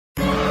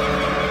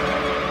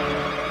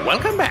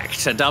Welcome back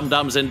to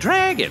Dum-Dums and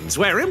Dragons,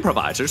 where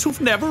improvisers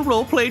who've never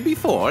roleplayed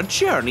before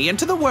journey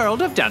into the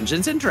world of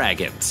Dungeons and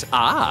Dragons.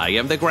 I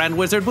am the Grand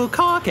Wizard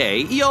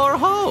Bukake, your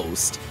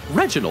host.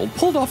 Reginald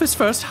pulled off his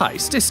first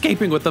heist,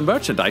 escaping with the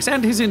merchandise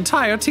and his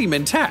entire team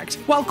intact,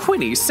 while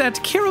Quinny set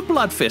Kira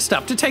Bloodfist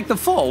up to take the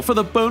fall for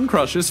the Bone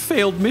Crusher's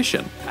failed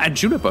mission. And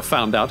Juniper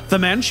found out the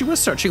man she was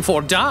searching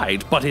for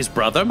died, but his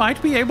brother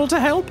might be able to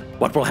help.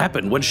 What will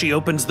happen when she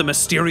opens the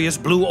mysterious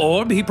blue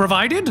orb he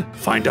provided?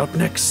 Find out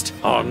next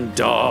on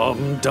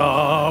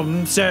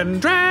Dum-Dums and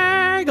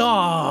Dragons.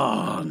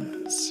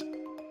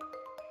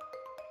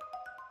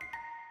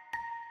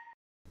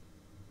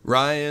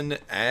 Ryan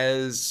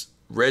as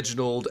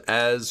Reginald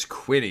as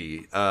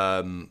Quinny.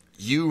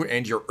 You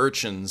and your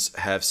urchins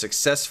have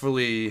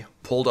successfully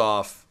pulled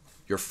off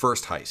your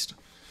first heist.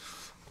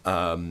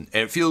 And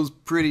it feels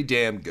pretty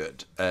damn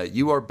good.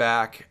 You are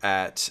back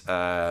at,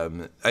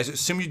 I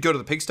assume you'd go to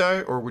the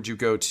pigsty, or would you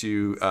go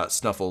to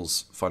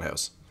Snuffle's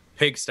Funhouse?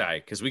 Pigsty,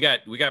 because we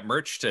got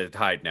merch to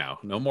hide now.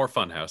 No more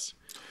Funhouse.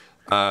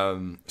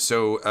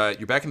 So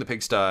you're back in the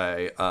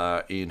pigsty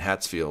in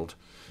Hatsfield.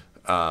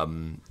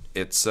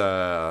 It's,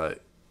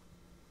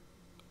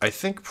 I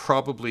think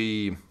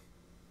probably,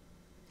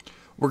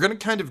 we're going to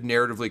kind of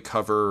narratively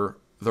cover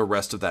the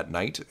rest of that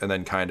night and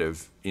then kind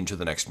of into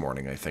the next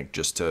morning, I think,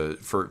 just to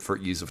for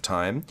ease of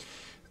time.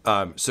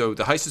 So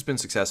the heist has been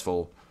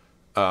successful.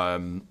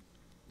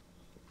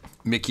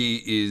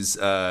 Mickey is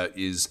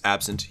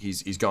absent.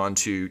 He's gone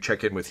to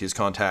check in with his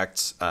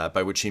contacts,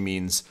 by which he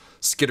means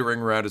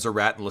skittering around as a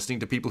rat and listening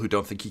to people who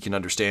don't think he can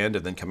understand,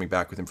 and then coming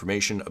back with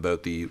information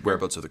about the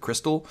whereabouts of the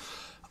crystal.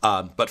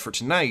 But for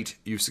tonight,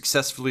 you've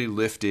successfully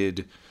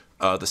lifted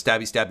the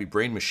stabby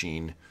brain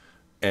machine,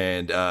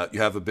 and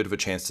you have a bit of a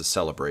chance to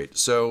celebrate.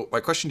 So my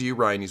question to you,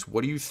 Ryan, is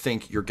what do you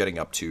think you're getting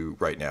up to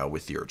right now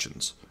with the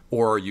urchins?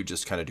 Or are you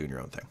just kind of doing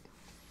your own thing?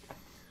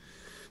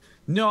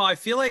 No, I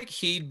feel like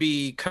he'd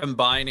be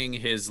combining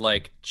his,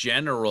 like,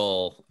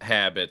 general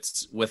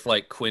habits with,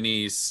 like,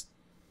 Quinny's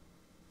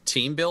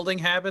team building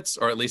habits,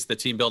 or at least the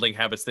team building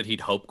habits that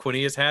he'd hope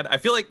Quinny has had. I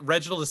feel like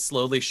Reginald is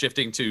slowly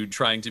shifting to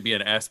trying to be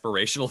an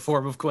aspirational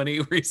form of Quinny,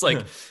 where he's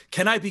like,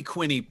 can I be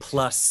Quinny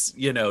plus,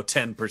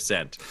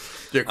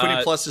 10%? Yeah,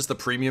 Quinny Plus is the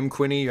premium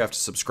Quinny you have to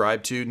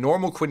subscribe to.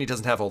 Normal Quinny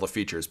doesn't have all the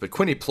features, but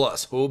Quinny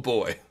Plus, oh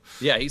boy.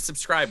 Yeah, he's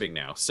subscribing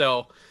now.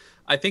 So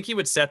I think he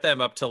would set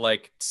them up to,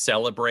 like,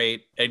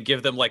 celebrate and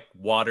give them, like,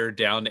 watered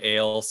down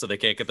ale so they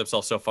can't get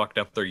themselves so fucked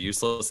up they're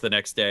useless the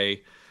next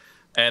day.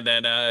 And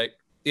then,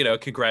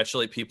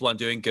 congratulate people on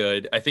doing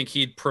good. I think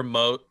he'd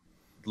promote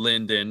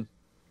Lyndon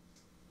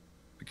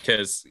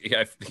because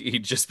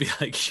he'd just be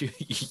like,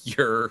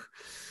 you're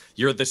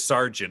the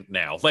sergeant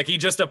now. Like,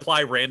 he'd just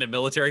apply random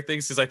military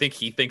things because I think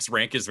he thinks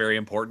rank is very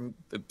important.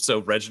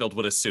 So Reginald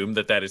would assume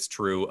that is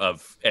true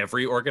of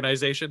every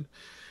organization,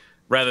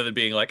 rather than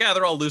being like,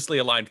 they're all loosely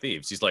aligned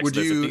thieves. He's like,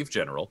 there's a thief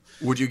general.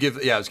 Would you give,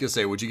 I was going to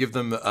say, would you give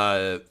them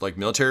like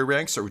military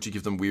ranks, or would you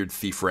give them weird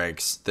thief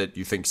ranks that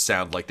you think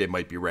sound like they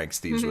might be ranks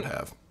thieves would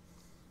have?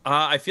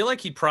 I feel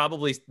like he'd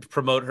probably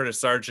promote her to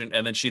sergeant,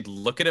 and then she'd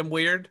look at him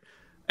weird,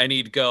 and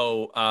he'd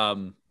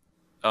go,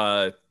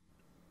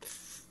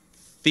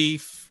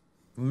 thief,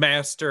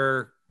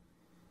 master,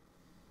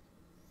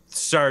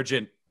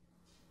 sergeant,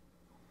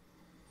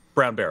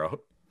 Brown Barrow.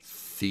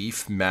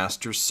 Thief,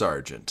 master,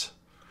 sergeant.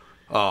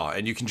 Oh,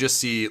 and you can just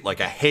see like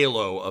a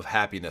halo of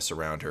happiness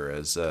around her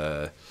as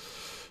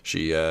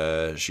she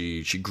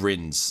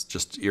grins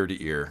just ear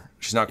to ear.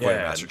 She's not quite a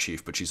Master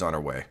Chief, but she's on her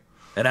way.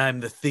 And I'm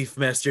the Thief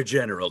Master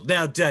General.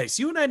 Now, Dice,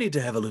 you and I need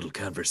to have a little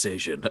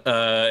conversation.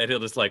 And he'll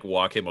just, like,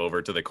 walk him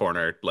over to the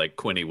corner like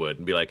Quinny would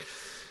and be like,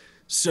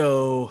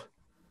 so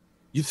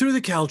you threw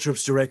the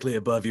caltrops directly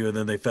above you and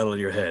then they fell on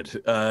your head.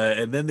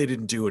 And then they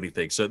didn't do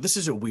anything. So this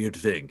is a weird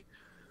thing.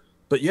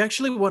 But you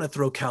actually want to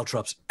throw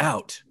caltrops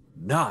out,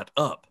 not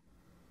up.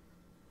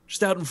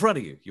 Just out in front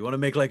of you. You want to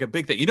make, like, a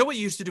big thing. You know what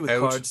you used to do with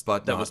cards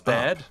that was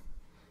bad? Up.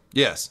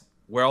 Yes.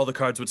 Where all the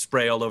cards would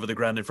spray all over the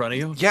ground in front of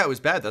you? Yeah, it was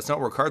bad. That's not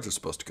where cards are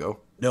supposed to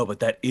go. No, but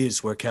that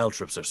is where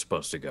caltrops are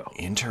supposed to go.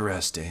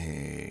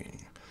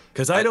 Interesting.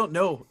 Because I don't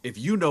know if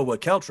you know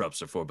what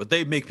caltrops are for, but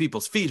they make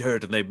people's feet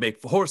hurt and they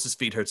make horses'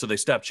 feet hurt, so they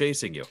stop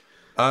chasing you.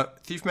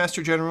 Thief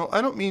Master General,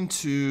 I don't mean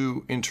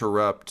to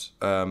interrupt,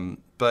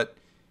 but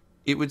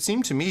it would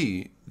seem to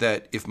me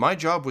that if my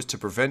job was to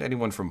prevent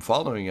anyone from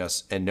following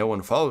us and no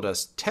one followed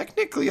us,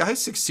 technically I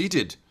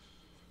succeeded.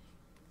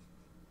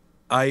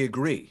 I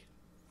agree.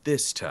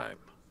 This time.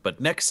 But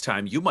next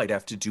time, you might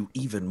have to do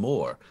even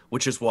more,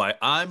 which is why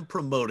I'm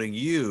promoting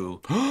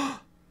you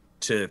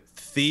to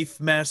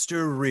Thief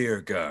Master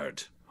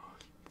Rearguard.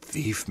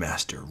 Thief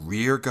Master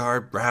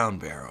Rearguard Brown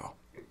Barrow.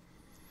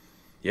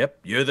 Yep,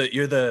 you're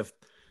the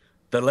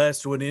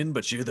last one in,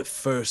 but you're the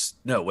first.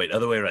 No, wait,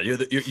 other way around.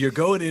 You're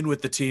going in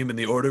with the team in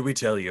the order we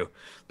tell you,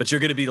 but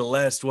you're going to be the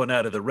last one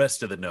out of the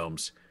rest of the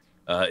gnomes,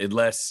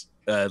 unless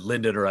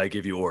Lyndon or I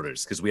give you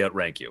orders, because we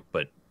outrank you.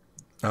 But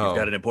you've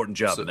got an important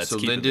job, and that's so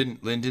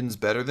Lyndon's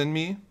better than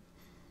me?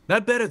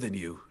 Not better than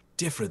you,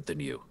 different than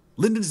you.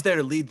 Lyndon's there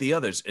to lead the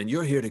others, and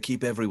you're here to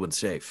keep everyone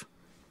safe.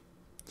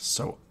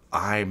 So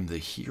I'm the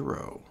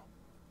hero.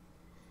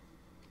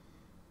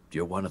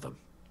 You're one of them.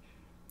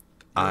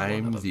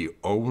 I'm the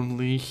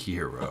only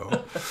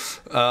hero.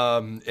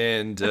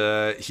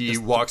 He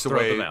walks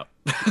away, them out.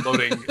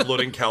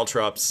 loading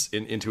caltrops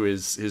into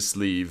his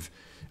sleeve,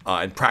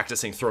 and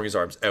practicing throwing his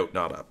arms out,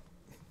 not up.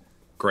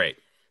 Great.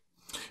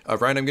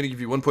 Ryan, I'm going to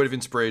give you 1 point of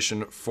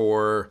inspiration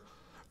for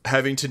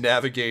having to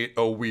navigate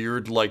a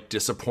weird, like,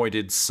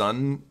 disappointed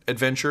son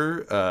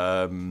adventure.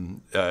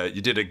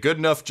 You did a good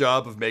enough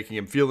job of making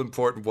him feel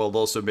important while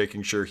also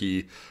making sure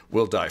he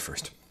will die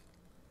first.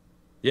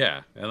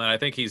 Yeah, and then I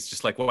think he's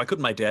just like, well, why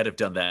couldn't my dad have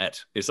done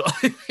that? Is all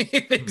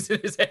he thinks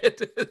in his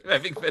head,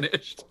 having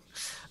finished.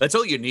 That's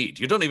all you need.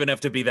 You don't even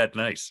have to be that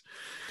nice.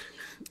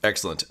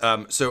 Excellent.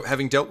 So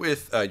having dealt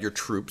with your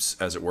troops,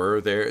 as it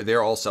were,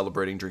 they're all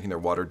celebrating, drinking their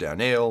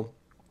watered-down ale.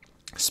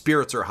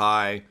 Spirits are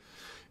high.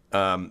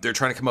 They're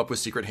trying to come up with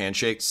secret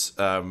handshakes,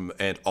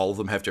 and all of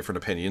them have different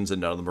opinions, and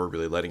none of them are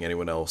really letting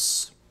anyone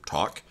else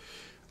talk.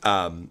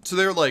 So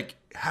they're, like,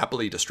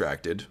 happily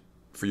distracted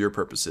for your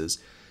purposes.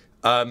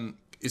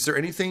 Is there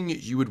anything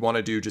you would want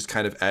to do just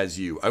kind of as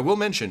you? I will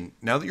mention,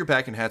 now that you're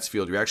back in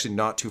Hatsfield, you're actually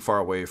not too far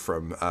away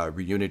from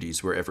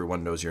Reunities, where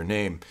everyone knows your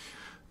name.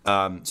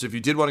 So if you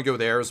did want to go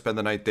there, spend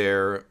the night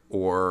there,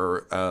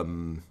 or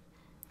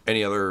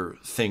any other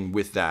thing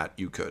with that,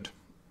 you could.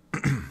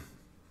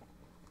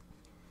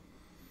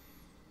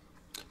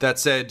 That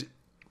said,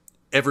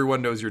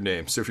 everyone knows your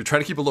name. So if you're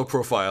trying to keep a low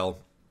profile,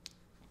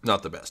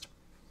 not the best.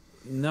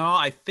 No,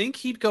 I think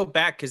he'd go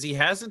back because he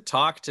hasn't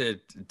talked to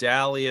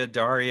Daria,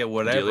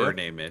 whatever her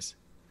name is.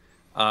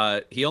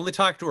 He only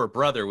talked to her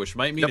brother, which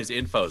might mean his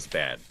info's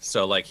bad.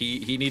 So, like,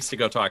 he needs to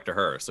go talk to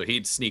her. So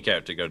he'd sneak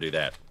out to go do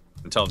that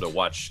and tell him to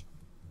watch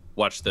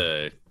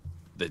the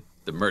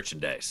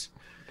merchandise.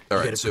 All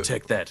right, you gotta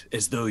protect that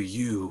as though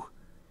you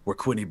were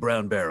Quinny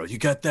Brown Barrow. You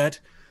got that,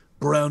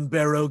 Brown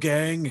Barrow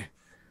gang?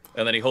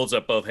 And then he holds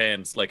up both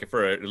hands like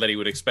that he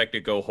would expect to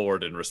go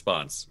horde in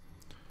response.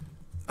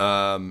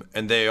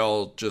 And they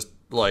all just,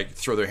 like,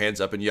 throw their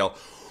hands up and yell,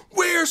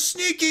 "We're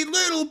sneaky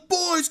little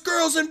boys,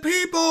 girls, and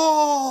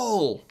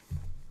people!"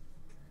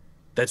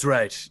 That's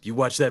right. You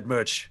watch that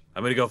merch.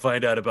 I'm gonna go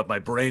find out about my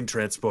brain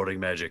transporting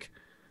magic.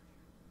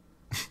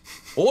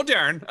 Oh,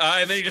 darn.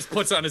 And then he just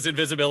puts on his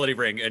invisibility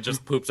ring and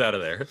just poops out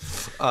of there.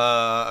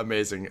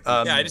 Amazing.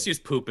 Yeah, I just use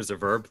poop as a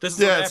verb. This is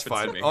what happens it's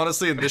fine. to me.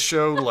 Honestly, in this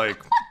show, like,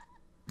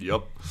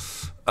 yep.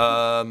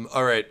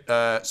 All right.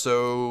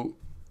 So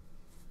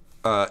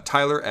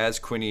Tyler as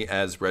Quinny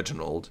as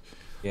Reginald.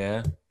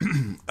 Yeah.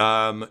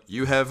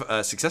 You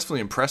have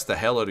successfully impressed the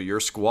hell out of your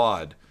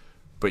squad,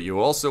 but you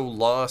also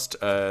lost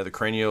the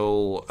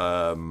cranial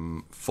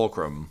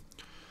fulcrum,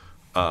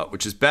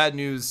 which is bad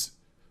news.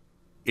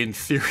 In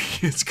theory,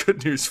 it's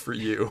good news for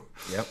you.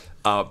 Yep.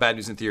 Bad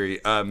news in theory.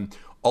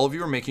 All of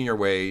you are making your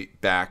way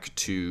back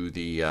to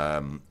the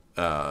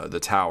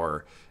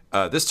tower.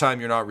 This time,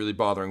 you're not really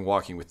bothering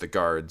walking with the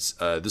guards.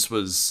 This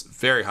was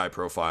very high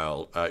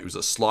profile. It was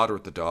a slaughter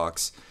at the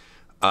docks.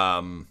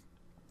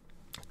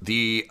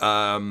 The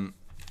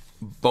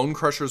Bone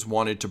Crushers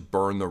wanted to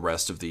burn the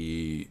rest of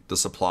the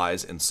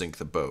supplies and sink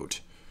the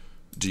boat.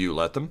 Do you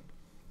let them?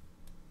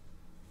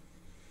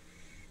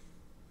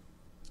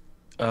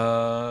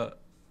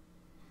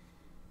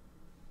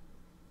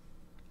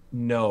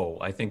 No,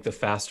 I think the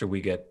faster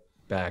we get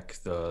back,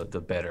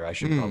 the better. I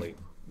should probably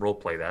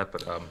roleplay that,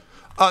 but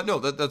No,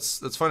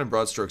 that's fine in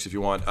broad strokes if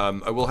you want.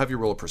 I will have you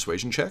roll a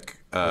persuasion check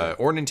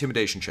or an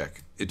intimidation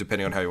check,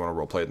 depending on how you want to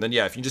roleplay it. And then,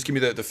 yeah, if you can just give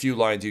me the few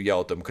lines you yell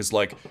at them, because,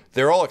 like,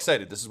 they're all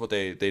excited. This is what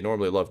they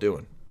normally love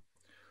doing.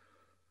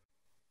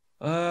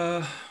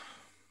 I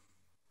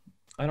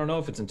don't know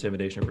if it's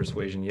intimidation or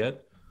persuasion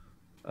yet.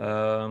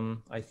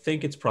 I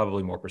think it's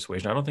probably more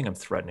persuasion. I don't think I'm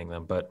threatening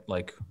them, but,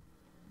 like,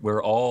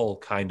 we're all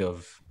kind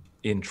of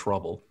in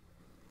trouble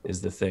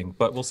is the thing.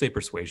 But we'll say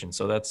persuasion.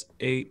 So that's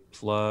 8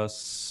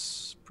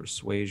 plus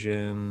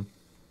persuasion.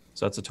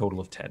 So that's a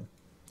total of 10.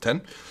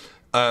 10?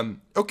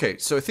 Okay,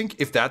 so I think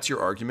if that's your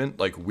argument,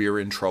 like, we're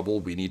in trouble,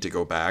 we need to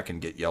go back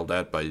and get yelled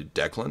at by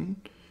Declan.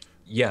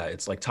 Yeah,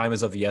 it's like time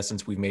is of the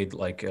essence. We've made,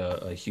 like,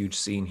 a huge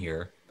scene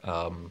here.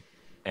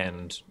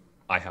 And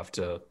I have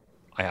to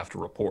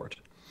report.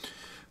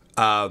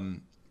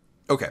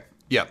 Okay.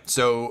 Yeah,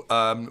 so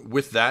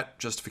with that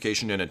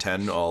justification and a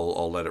 10,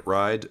 I'll let it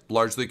ride.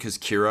 Largely because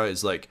Kira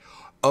is like,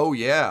 oh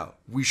yeah,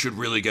 we should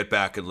really get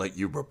back and let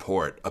you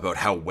report about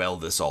how well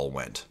this all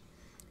went.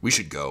 We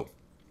should go.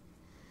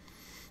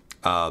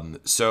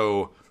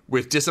 So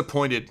with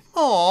disappointed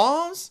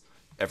awws,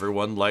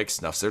 everyone, like,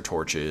 snuffs their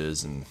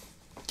torches and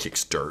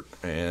kicks dirt.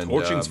 And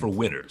Torching's for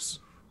winners,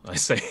 I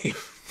say.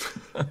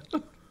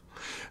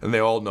 And they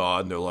all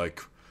nod and they're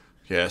like,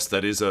 yes,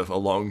 that is a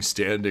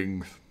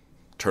long-standing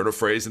turn of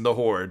phrase in the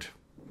Horde.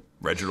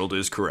 Reginald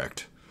is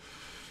correct.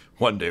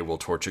 One day we'll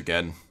torch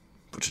again,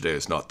 but today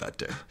is not that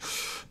day.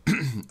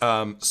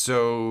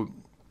 So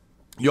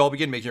you all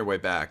begin making your way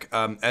back.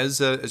 As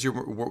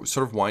you're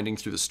sort of winding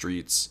through the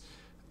streets,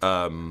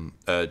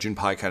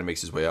 Junpei kind of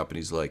makes his way up and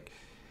he's like,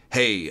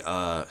 hey,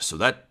 so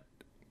that,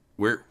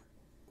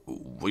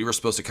 we were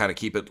supposed to kind of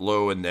keep it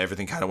low, and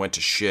everything kind of went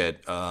to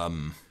shit.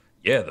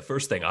 Yeah, the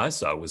first thing I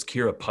saw was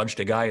Kira punched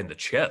a guy in the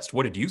chest.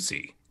 What did you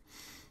see?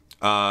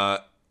 I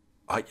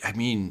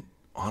mean,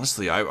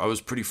 honestly, I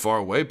was pretty far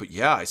away, but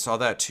yeah, I saw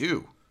that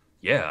too.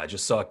 Yeah, I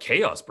just saw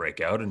chaos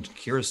break out, and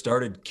Kira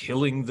started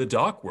killing the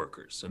dock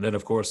workers. And then,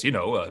 of course,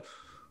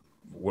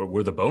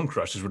 we're the Bone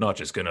Crushers. We're not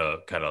just gonna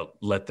kind of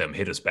let them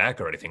hit us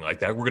back or anything like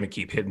that. We're gonna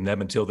keep hitting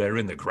them until they're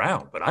in the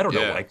ground. But I don't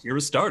know why Kira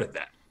started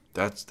that.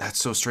 That's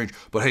so strange.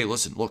 But hey,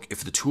 listen, look,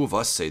 if the two of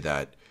us say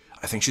that,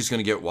 I think she's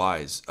gonna get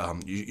wise.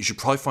 You should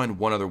probably find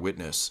one other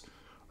witness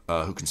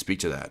who can speak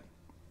to that.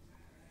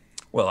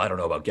 Well, I don't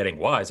know about getting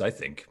wise. I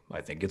think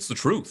it's the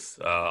truth.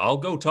 I'll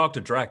go talk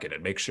to Draken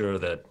and make sure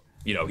that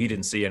he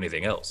didn't see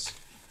anything else.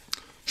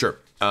 Sure.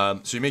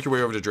 So you make your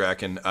way over to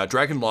Draken.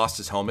 Draken lost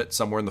his helmet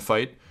somewhere in the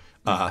fight.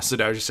 So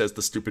now he just says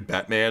the stupid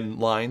Batman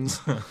lines.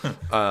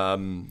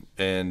 And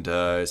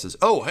he says,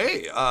 "Oh,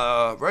 hey,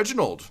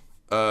 Reginald.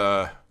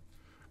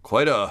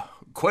 Quite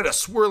a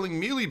swirling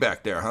melee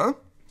back there, huh?"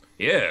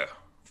 Yeah.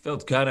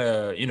 Felt kind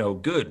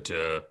of, good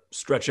to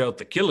stretch out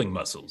the killing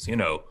muscles,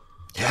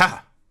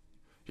 Yeah.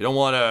 You don't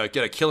want to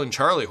get a killing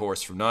Charlie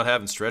horse from not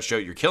having stretched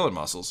out your killing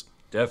muscles.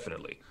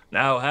 Definitely.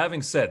 Now,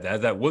 having said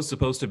that, that was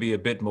supposed to be a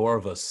bit more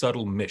of a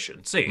subtle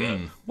mission. Say,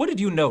 what did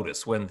you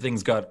notice when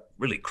things got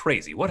really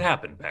crazy? What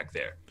happened back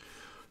there?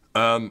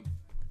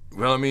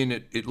 Well, I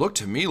mean, it looked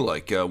to me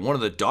like one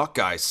of the dock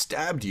guys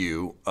stabbed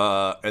you,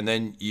 and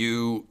then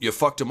you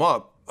fucked him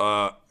up,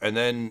 and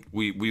then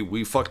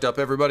we fucked up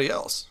everybody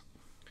else.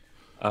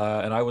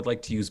 And I would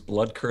like to use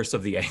Blood Curse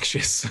of the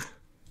Anxious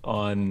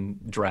on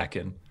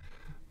Draken.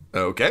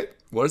 Okay,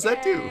 what does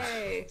that do?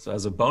 So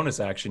as a bonus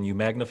action, you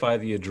magnify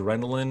the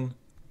adrenaline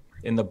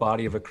in the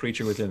body of a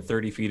creature within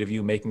 30 feet of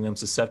you, making them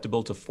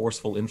susceptible to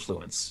forceful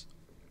influence.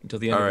 Until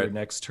the end of your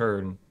next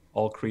turn,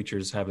 all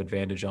creatures have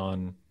advantage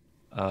on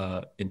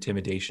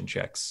intimidation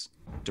checks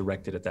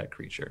directed at that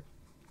creature.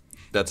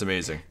 That's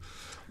amazing.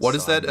 What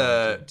is that?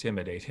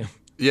 Intimidate him.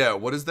 Yeah,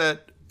 what is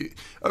that?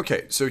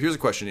 Okay, so here's a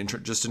question.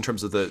 Just in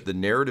terms of the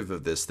narrative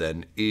of this,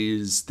 then,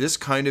 is this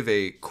kind of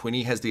a...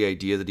 Quinny has the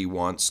idea that he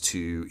wants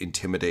to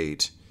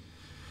intimidate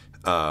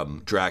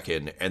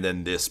Draken, and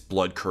then this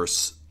blood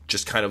curse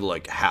just kind of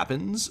like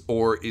happens?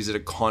 Or is it a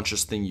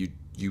conscious thing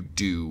you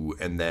do,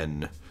 and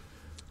then...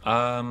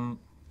 I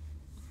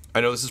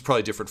know this is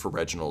probably different for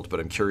Reginald,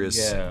 but I'm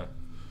curious. Yeah.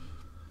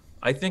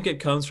 I think it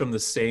comes from the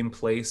same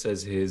place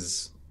as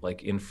his...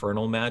 like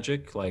infernal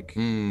magic, like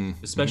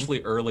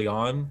especially early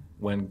on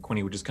when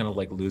Quinny would just kind of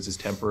like lose his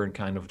temper and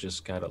kind of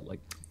just kind of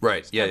like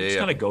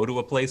kind of go to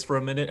a place for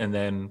a minute, and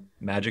then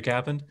magic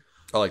happened.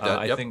 I like that.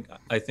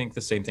 I think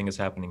the same thing is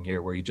happening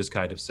here, where he just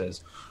kind of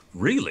says,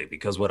 "Really,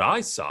 because what I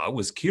saw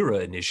was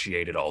Kira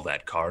initiated all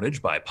that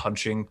carnage by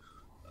punching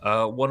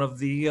one of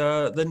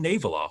the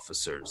naval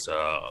officers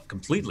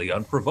completely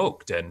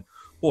unprovoked, and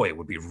boy, it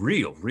would be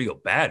real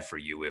bad for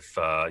you if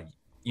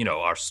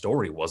our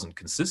story wasn't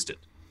consistent."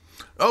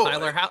 Oh,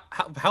 Tyler,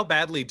 how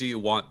badly do you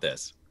want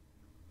this?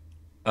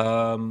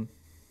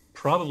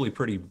 Probably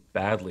pretty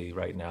badly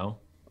right now.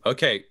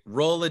 Okay,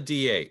 roll a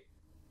d8.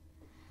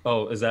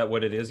 Oh, is that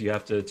what it is? You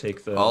have to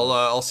take the...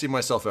 I'll see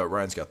myself out.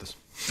 Ryan's got this.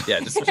 Yeah,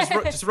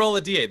 just roll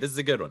a d8. This is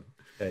a good one.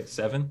 Okay,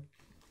 7.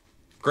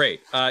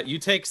 Great. You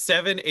take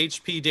 7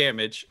 HP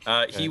damage.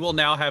 Okay. He will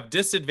now have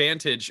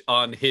disadvantage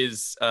on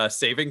his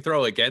saving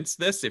throw against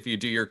this if you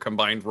do your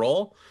combined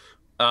roll.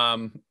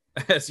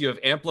 As you have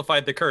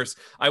amplified the curse,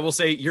 I will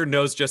say your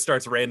nose just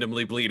starts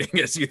randomly bleeding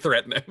as you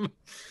threaten him.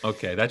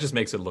 Okay, that just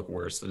makes it look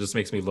worse. It just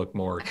makes me look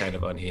more kind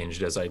of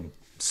unhinged as I'm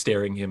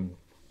staring him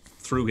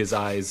through his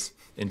eyes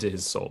into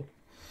his soul.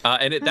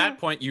 And at that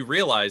point, you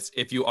realize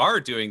if you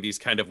are doing these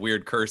kind of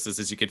weird curses,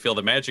 as you can feel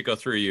the magic go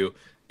through you,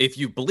 if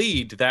you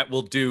bleed, that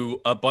will do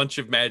a bunch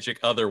of magic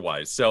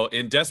otherwise. So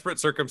in desperate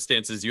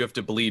circumstances, you have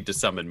to bleed to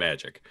summon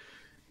magic.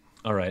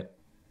 All right.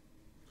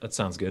 That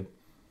sounds good.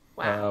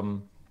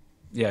 Wow.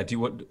 Yeah, are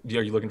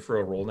you looking for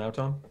a roll now,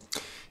 Tom?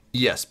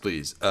 Yes,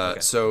 please.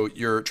 Okay. So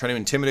you're trying to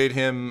intimidate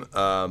him.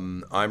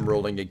 I'm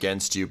rolling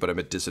against you, but I'm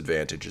at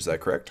disadvantage. Is that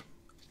correct?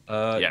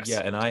 Yes. Yeah,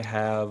 and I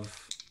have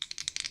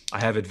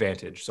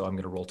advantage, so I'm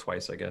going to roll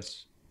twice, I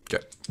guess.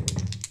 Okay.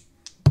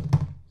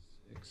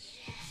 6.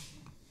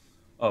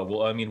 Oh,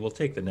 well, I mean, we'll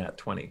take the nat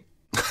 20.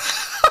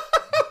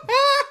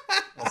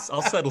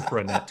 I'll settle for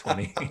a nat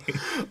 20.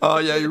 Oh,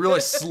 yeah, you're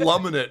really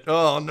slumming it.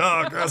 Oh, no,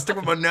 I gotta stick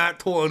with my nat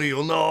 20.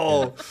 Oh,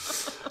 no.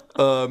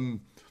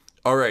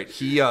 All right.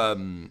 He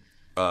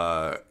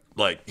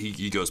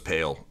goes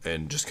pale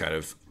and just kind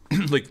of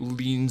like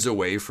leans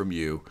away from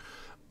you.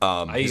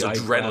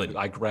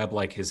 I grab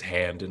like his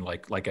hand and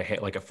like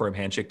a firm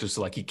handshake just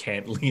so like he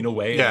can't lean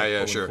away.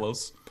 Yeah, sure.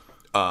 Close.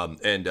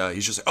 And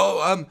he's just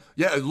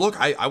yeah, look,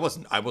 I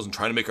wasn't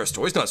trying to make our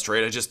stories not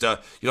straight. I just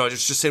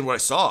just saying what I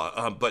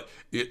saw. But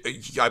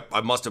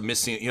I must have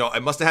missed, I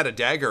must have had a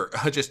dagger.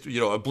 I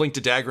blinked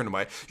a dagger into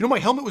my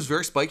helmet was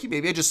very spiky.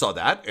 Maybe I just saw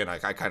that, and I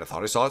kind of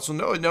thought I saw it. So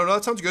no,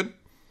 that sounds good.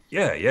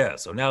 Yeah.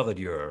 So now that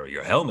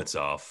your helmet's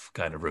off,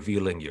 kind of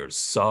revealing your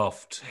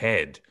soft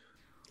head,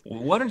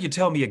 Why don't you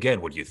tell me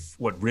again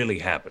what really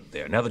happened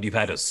there? Now that you've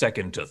had a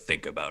second to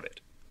think about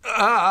it.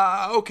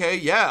 Okay,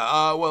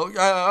 yeah.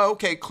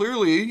 Okay.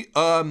 Clearly,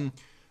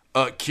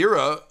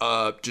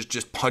 Kira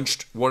just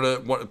punched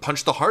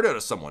punched the heart out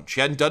of someone. She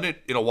hadn't done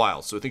it in a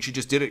while, so I think she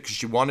just did it because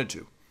she wanted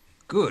to.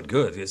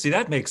 Good. See,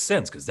 that makes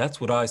sense because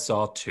that's what I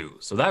saw too.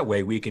 So that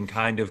way we can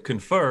kind of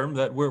confirm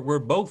that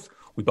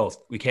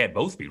we can't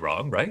both be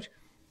wrong, right?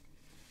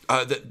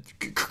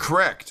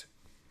 Correct.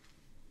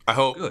 I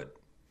hope. Good.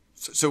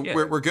 So Yeah.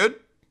 we're good.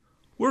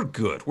 We're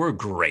good. We're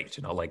great.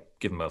 And I'll like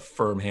give him a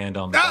firm hand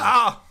on the back.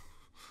 Ah!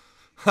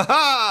 Ha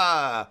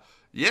ha!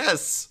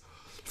 Yes!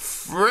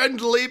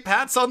 Friendly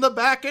pats on the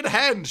back and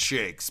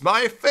handshakes.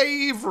 My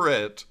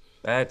favorite.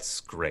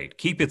 That's great.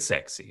 Keep it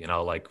sexy. And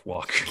I'll like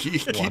walk.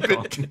 Keep walk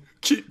it on.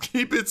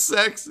 keep it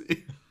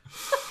sexy.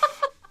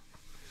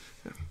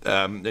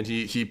 And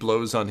he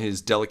blows on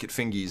his delicate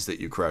fingies that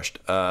you crushed.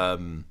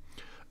 In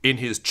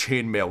his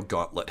chainmail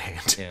gauntlet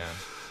hand. Yeah.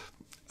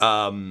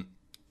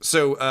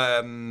 So,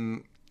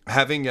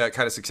 having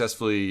kind of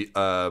successfully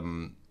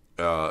got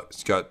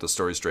the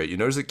story straight, you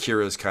notice that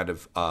Kira's kind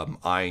of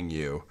eyeing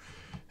you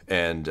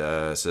and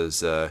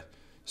says,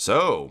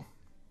 so,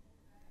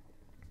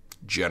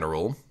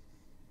 General,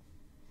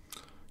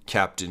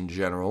 Captain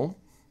General,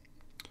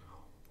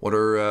 what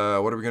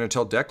are we going to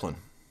tell Declan?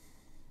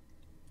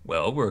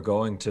 Well, we're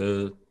going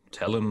to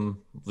tell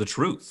him the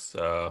truth.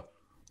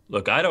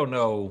 Look, I don't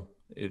know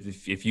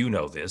if you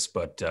know this,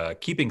 but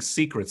keeping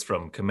secrets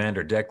from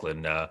Commander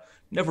Declan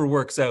never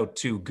works out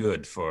too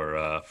good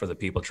for the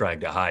people trying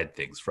to hide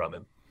things from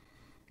him.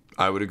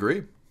 I would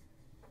agree.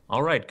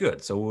 All right,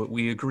 good. So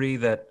we agree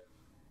that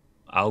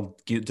I'll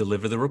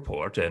deliver the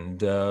report,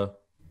 and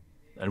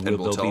And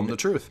we'll tell him the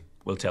truth.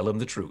 We'll tell him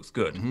the truth.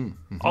 Good.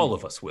 All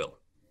of us will.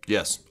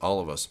 Yes, all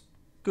of us.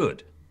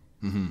 Good.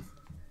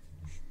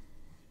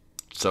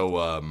 So,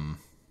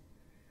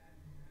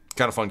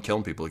 kind of fun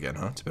killing people again,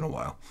 huh? It's been a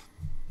while.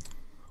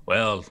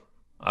 Well,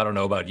 I don't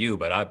know about you,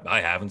 but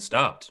I haven't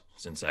stopped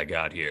since I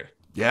got here.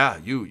 Yeah,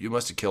 you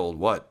must have killed,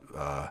 what,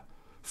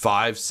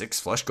 5, 6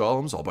 flesh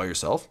golems all by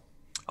yourself?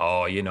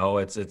 Oh,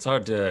 it's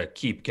hard to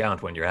keep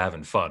count when you're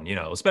having fun,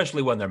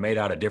 especially when they're made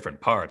out of different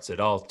parts. It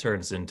all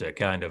turns into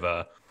kind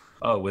of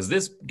was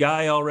this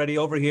guy already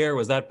over here?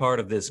 Was that part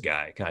of this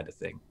guy kind of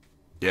thing?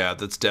 Yeah,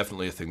 that's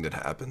definitely a thing that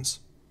happens.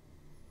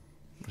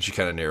 She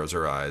kind of narrows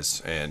her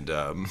eyes, and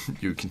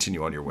you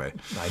continue on your way.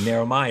 I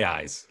narrow my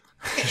eyes.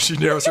 She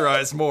narrows her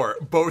eyes more.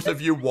 Both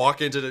of you walk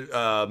into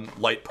the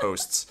light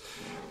posts,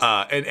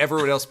 and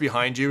everyone else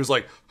behind you is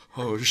like,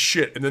 oh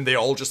shit, and then they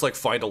all just like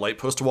find a light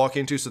post to walk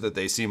into so that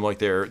they seem like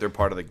they're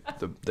part of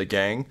the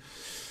gang.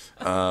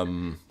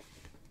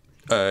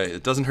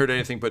 It doesn't hurt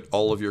anything but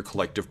all of your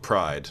collective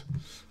pride,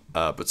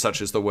 but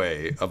such is the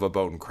way of a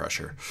bone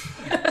crusher.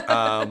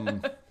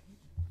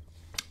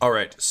 All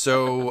right,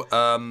 so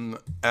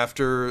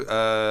after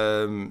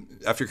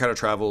kind of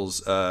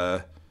travels,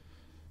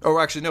 oh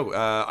actually no,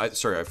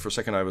 sorry, for a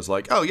second I was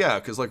like, oh yeah,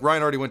 because like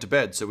Ryan already went to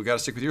bed, so we got to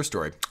stick with your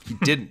story. He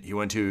didn't. He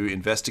went to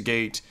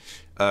investigate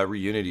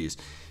reunities.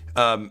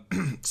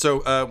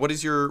 So what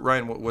is your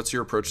Ryan? What's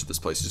your approach to this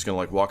place? Just gonna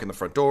like walk in the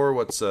front door?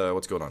 What's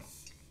going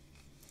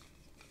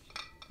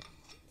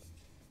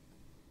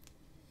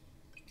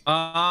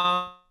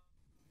on?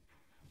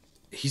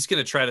 He's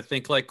gonna try to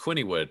think like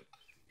Quinny would.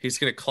 He's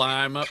gonna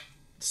climb up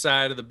the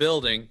side of the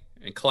building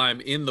and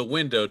climb in the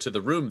window to the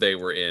room they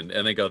were in,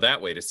 and then go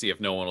that way to see if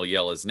no one will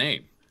yell his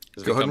name.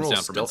 Because if he comes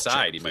down from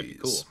inside, he might be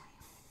cool.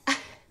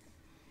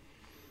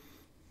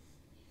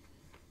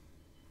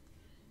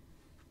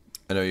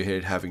 I know you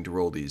hated having to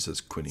roll these as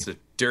Quinny. It's a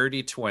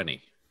dirty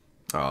 20.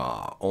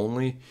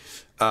 Only.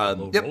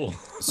 Yep. Roll.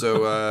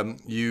 So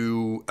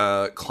you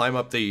climb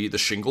up the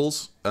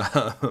shingles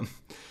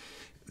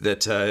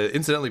that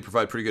incidentally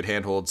provide pretty good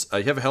handholds.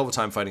 You have a hell of a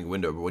time finding a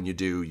window, but when you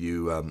do,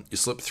 you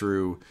slip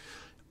through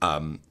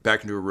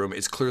back into a room.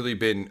 It's clearly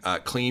been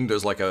cleaned.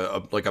 There's like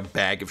a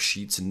bag of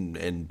sheets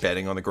and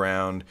bedding on the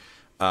ground.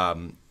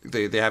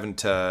 They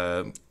haven't.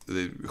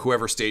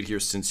 Whoever stayed here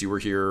since you were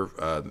here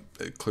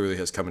clearly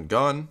has come and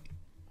gone.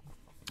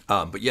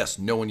 But yes,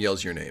 no one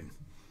yells your name.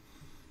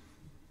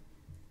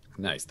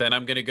 Nice. Then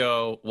I'm gonna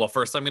go. Well,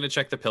 first I'm gonna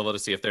check the pillow to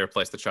see if they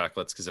replaced the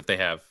chocolates. Because if they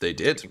have, They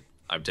did.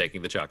 I'm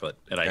taking the chocolate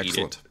and I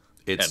Excellent.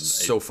 eat it. It's And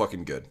so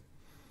fucking good.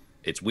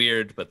 It's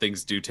weird, but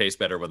things do taste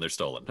better when they're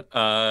stolen.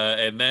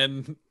 And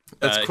then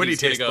That's Quinny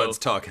he's gonna taste go- buds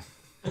talking.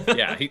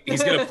 Yeah,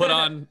 he's gonna put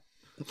on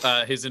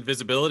his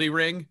invisibility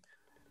ring,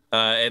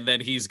 and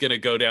then he's gonna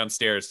go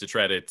downstairs to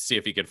try to see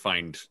if he can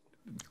find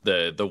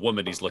the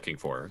woman he's looking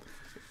for.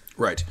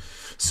 Right.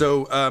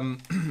 So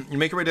you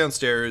make your way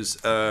downstairs,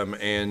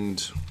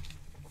 and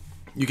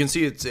you can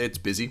see it's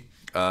busy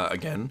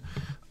again.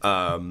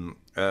 You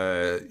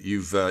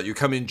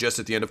come in just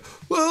at the end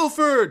of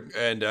Wilford,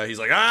 and he's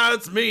like,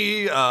 it's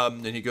me.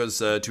 And he goes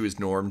to his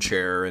norm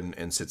chair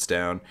and sits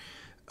down.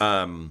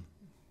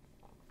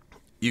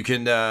 You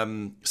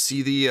can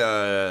see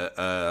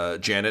the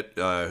Janet,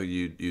 who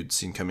you'd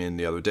seen come in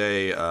the other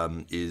day,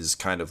 is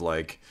kind of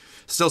like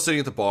Still sitting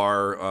at the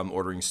bar,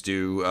 ordering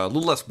stew. A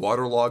little less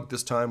waterlogged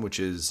this time, which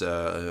is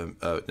an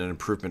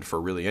improvement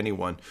for really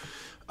anyone.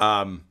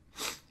 The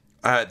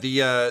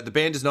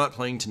band is not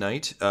playing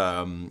tonight.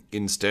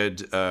 Instead,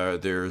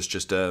 there's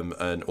just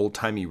an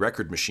old-timey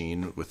record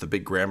machine with a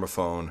big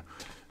gramophone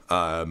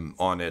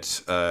on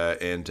it,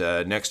 and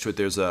next to it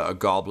there's a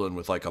goblin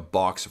with like a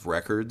box of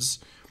records.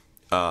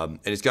 And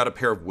he's got a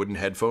pair of wooden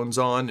headphones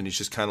on, and he's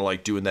just kind of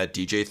like doing that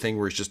DJ thing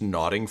where he's just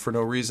nodding for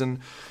no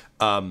reason.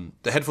 The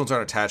headphones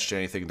aren't attached to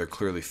anything; they're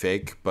clearly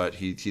fake, but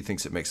he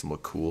thinks it makes him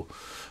look cool.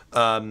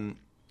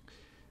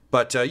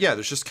 But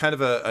there's just kind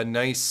of a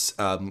nice,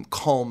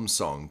 calm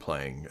song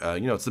playing.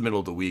 It's the middle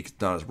of the week;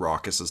 it's not as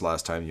raucous as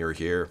last time you were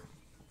here.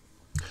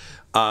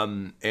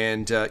 You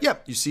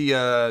see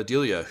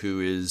Delia,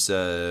 who is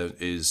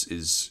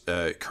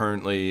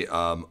currently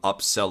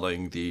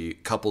upselling the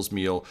couples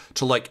meal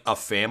to like a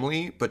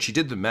family, but she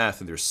did the math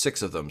and there's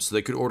 6 of them, so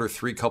they could order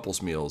 3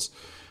 couples meals,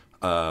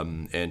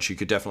 and she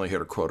could definitely hit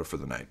her quota for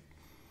the night.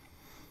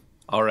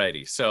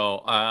 Alrighty,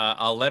 so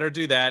I'll let her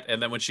do that,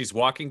 and then when she's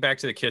walking back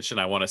to the kitchen,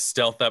 I want to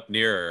stealth up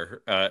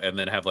near her and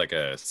then have like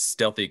a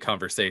stealthy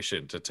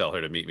conversation to tell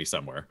her to meet me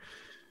somewhere.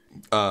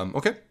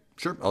 Okay,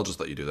 sure. I'll just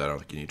let you do that. I don't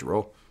think you need to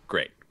roll.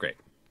 Great.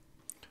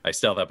 I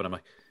stealth up and I'm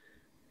like,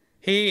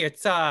 "Hey,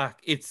 it's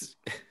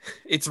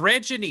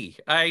Reggie.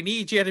 I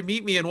need you to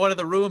meet me in one of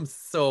the rooms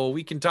so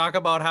we can talk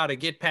about how to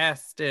get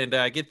past and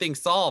get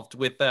things solved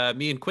with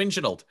me and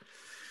Quinginald."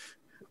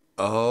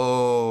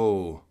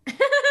 Oh.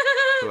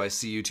 So I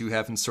see you two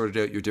haven't sorted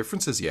out your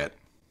differences yet.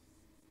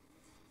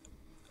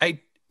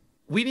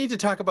 We need to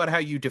talk about how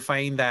you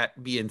define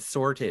that being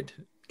sorted.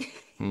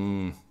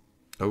 Oh,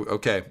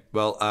 okay.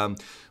 Well,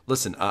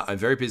 listen, I'm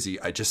very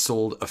busy. I just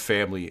sold a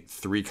family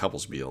 3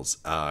 couples meals,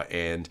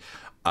 and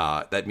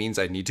that means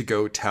I need to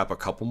go tap a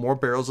couple more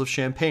barrels of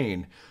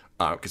champagne,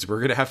 because we're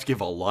going to have to give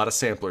a lot of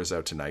samplers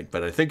out tonight,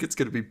 but I think it's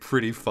going to be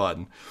pretty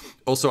fun.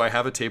 Also, I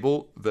have a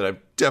table that I'm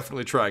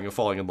definitely trying a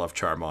falling in love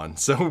charm on,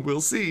 so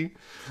we'll see.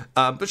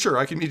 But sure,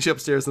 I can meet you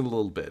upstairs in a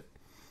little bit.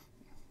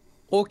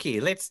 Okay,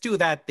 let's do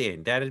that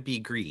then. That'd be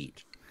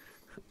great.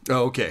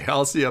 Okay,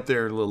 I'll see you up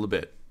there in a little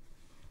bit.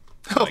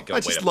 Oh, I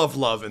just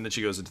love, and then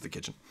she goes into the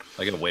kitchen.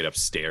 I gotta wait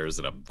upstairs,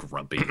 and I'm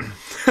grumpy.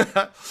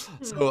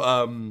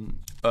 So,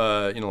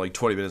 like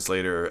 20 minutes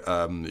later,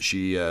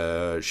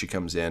 she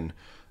comes in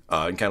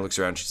and kind of looks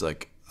around. She's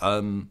like,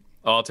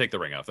 I'll take the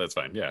ring off. That's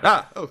fine.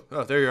 Yeah.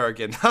 Oh, there you are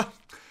again.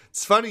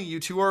 It's funny, you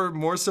two are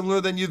more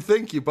similar than you'd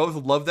think. You both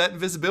love that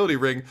invisibility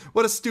ring.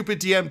 What a stupid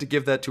DM to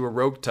give that to a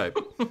rogue type.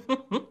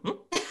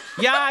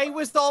 Yeah, I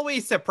was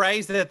always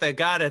surprised that the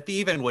god of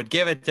thieving would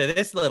give it to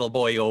this little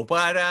boyo,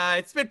 but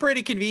it's been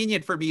pretty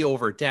convenient for me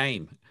over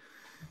time.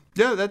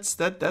 Yeah,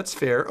 that's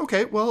fair.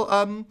 Okay,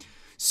 well,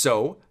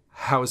 so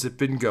how's it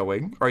been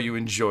going? Are you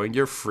enjoying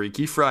your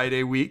Freaky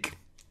Friday week?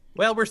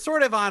 Well, we're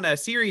sort of on a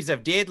series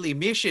of deadly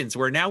missions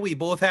where now we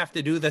both have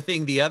to do the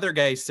thing the other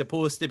guy's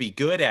supposed to be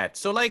good at.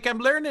 So, like, I'm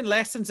learning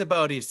lessons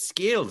about his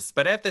skills,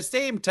 but at the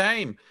same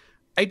time,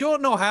 I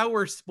don't know how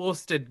we're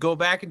supposed to go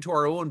back into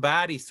our own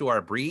body so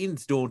our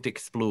brains don't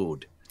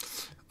explode.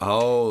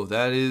 Oh,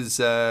 that is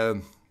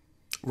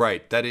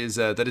right. That is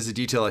a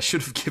detail I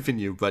should have given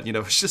you, but I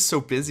was just so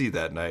busy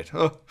that night.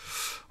 Oh,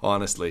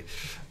 honestly.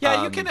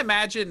 Yeah, you can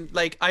imagine,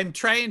 like, I'm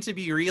trying to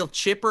be real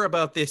chipper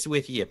about this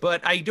with you,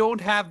 but I don't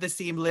have the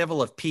same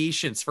level of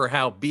patience for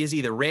how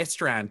busy the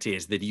restaurant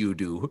is that you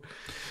do.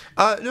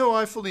 No,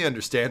 I fully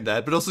understand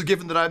that, but also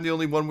given that I'm the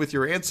only one with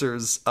your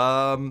answers,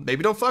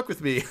 maybe don't fuck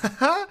with me.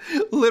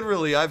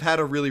 Literally, I've had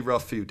a really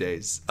rough few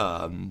days,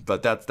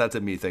 but that's a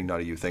me thing,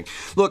 not a you thing.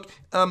 Look,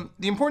 the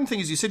important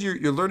thing is you said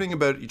you're learning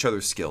about each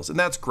other's skills, and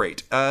that's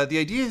great. The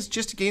idea is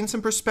just to gain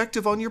some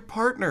perspective on your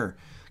partner.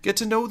 Get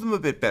to know them a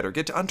bit better.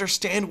 Get to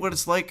understand what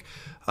it's like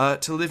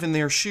to live in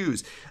their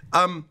shoes.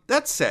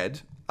 That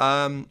said,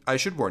 I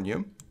should warn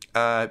you,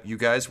 you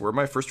guys were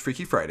my first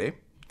Freaky Friday.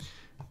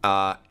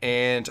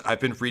 And I've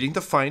been reading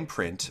the fine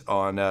print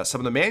on some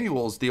of the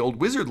manuals the old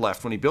wizard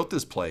left when he built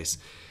this place.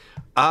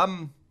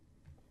 And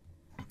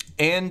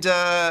you're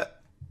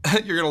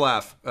going to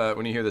laugh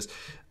when you hear this.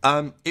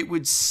 It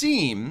would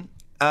seem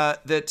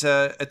that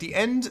at the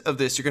end of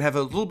this, you're going to have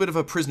a little bit of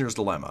a prisoner's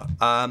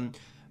dilemma.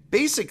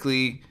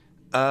 Basically,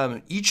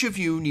 each of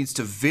you needs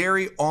to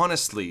very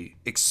honestly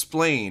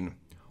explain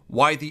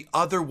why the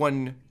other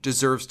one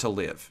deserves to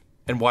live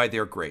and why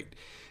they're great.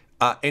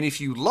 And if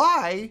you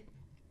lie,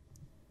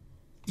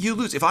 you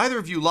lose. If either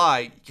of you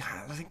lie,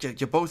 I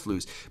think you both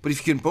lose. But if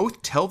you can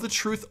both tell the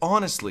truth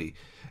honestly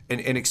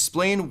and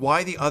explain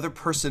why the other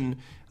person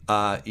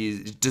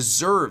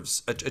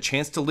deserves a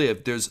chance to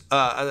live, there's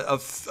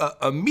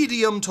a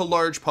medium to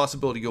large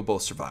possibility you'll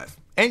both survive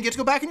and get to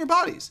go back in your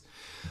bodies.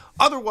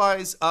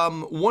 Otherwise,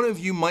 one of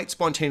you might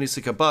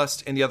spontaneously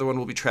combust, and the other one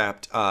will be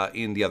trapped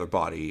in the other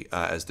body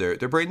as their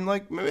brain,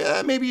 like,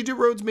 maybe you do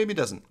roads, maybe it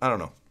doesn't. I don't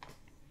know.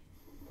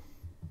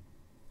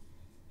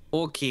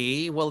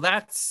 Okay, well,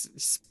 that's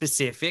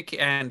specific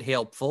and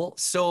helpful.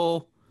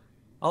 So,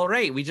 all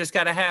right, we just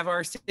got to have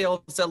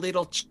ourselves a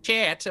little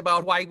chat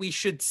about why we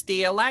should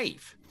stay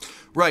alive.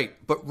 Right,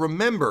 but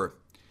remember,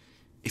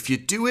 if you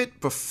do it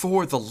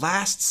before the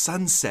last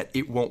sunset,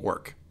 it won't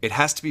work. It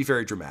has to be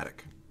very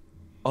dramatic.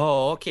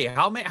 Oh, okay.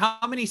 How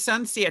many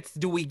sunsets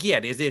do we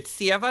get? Is it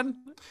 7?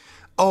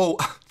 Oh,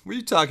 were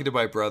you talking to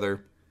my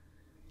brother?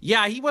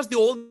 Yeah, he was the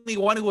only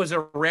one who was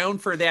around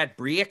for that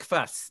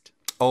breakfast.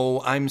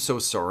 Oh, I'm so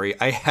sorry.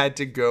 I had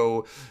to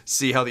go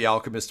see how the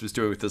alchemist was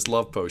doing with this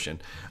love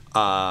potion.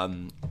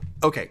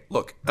 Okay,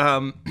 look.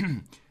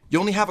 You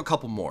only have a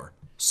couple more.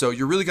 So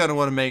you're really going to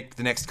want to make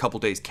the next couple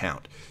days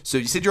count. So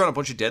you said you're on a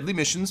bunch of deadly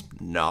missions.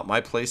 Not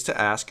my place to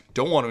ask.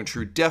 Don't want to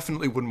intrude.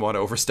 Definitely wouldn't want to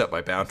overstep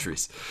my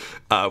boundaries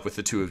with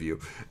the two of you.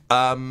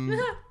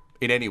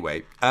 In any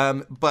way.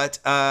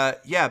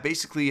 Yeah,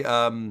 basically,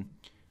 I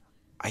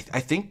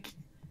think,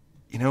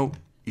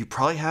 you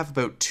probably have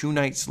about 2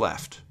 nights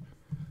left.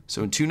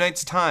 So in 2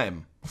 nights'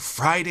 time,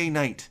 Friday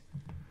night,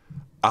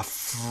 a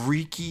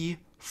freaky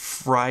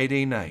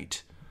Friday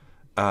night,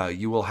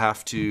 you will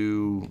have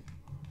to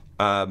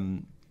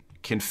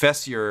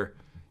confess your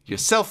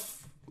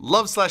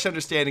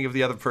self-love/understanding of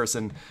the other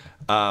person,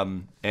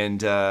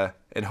 and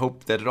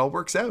hope that it all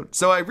works out.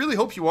 So I really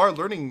hope you are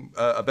learning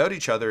about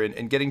each other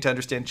and getting to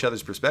understand each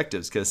other's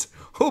perspectives, because,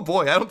 oh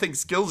boy, I don't think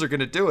skills are going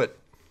to do it.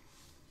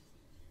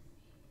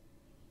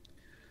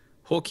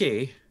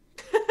 Okay.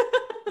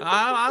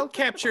 I'll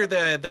capture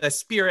the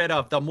spirit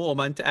of the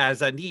moment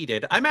as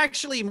needed. I'm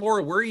actually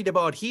more worried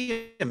about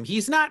him.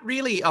 He's not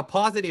really a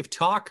positive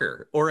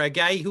talker or a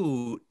guy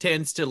who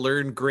tends to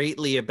learn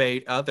greatly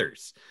about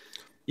others.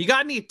 You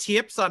got any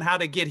tips on how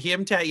to get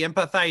him to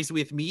empathize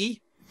with me?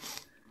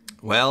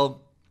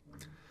 Well,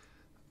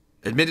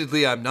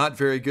 admittedly, I'm not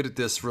very good at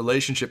this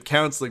relationship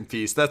counseling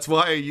piece. That's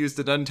why I used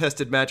an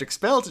untested magic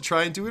spell to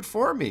try and do it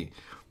for me.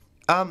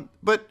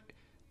 But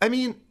I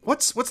mean,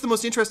 what's the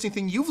most interesting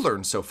thing you've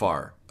learned so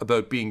far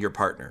about being your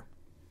partner?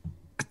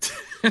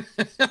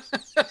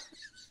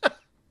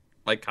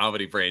 My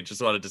comedy brain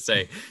just wanted to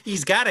say,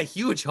 he's got a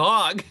huge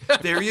hog.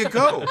 There you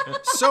go.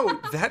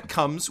 So that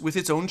comes with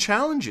its own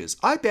challenges.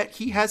 I bet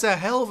he has a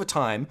hell of a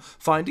time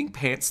finding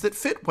pants that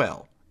fit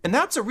well. And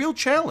that's a real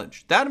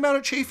challenge. That amount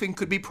of chafing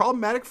could be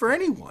problematic for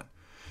anyone.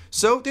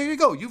 So there you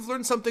go. You've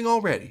learned something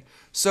already.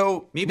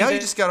 So maybe now you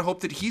just got to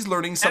hope that he's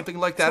learning something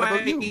like that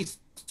about you. He's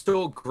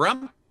so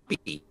grumpy.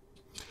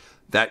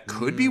 That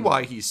could be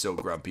why he's so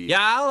grumpy.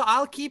 Yeah,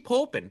 I'll keep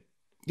hoping.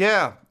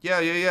 Yeah.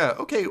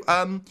 Okay,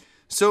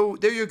 so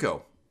there you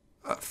go.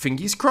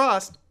 Fingers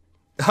crossed.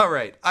 All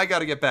right, I got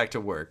to get back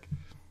to work.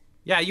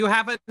 Yeah, you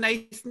have a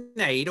nice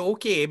night.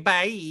 Okay,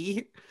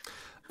 bye.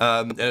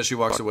 And as she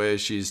walks away,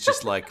 she's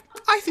just like,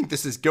 I think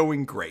this is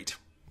going great.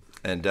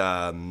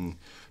 And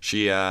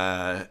she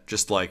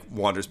just like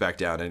wanders back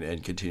down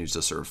and continues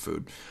to serve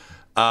food.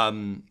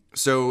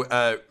 So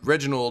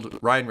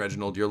Ryan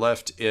Reginald, you're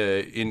left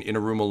in a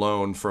room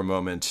alone for a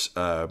moment,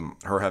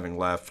 her having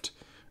left.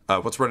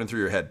 What's running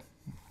through your head?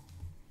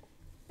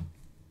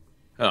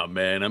 Oh,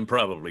 man, I'm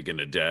probably going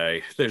to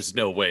die. There's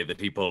no way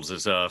that he pulls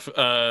this off.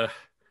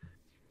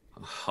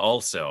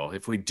 Also,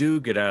 if we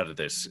do get out of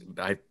this,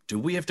 do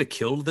we have to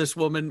kill this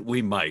woman?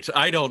 We might.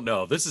 I don't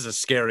know. This is a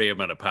scary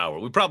amount of power.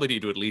 We probably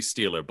need to at least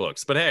steal her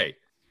books. But hey,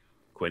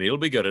 Quinny will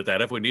be good at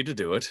that if we need to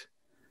do it.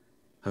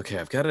 Okay,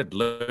 I've got to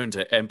learn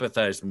to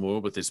empathize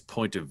more with his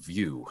point of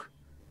view.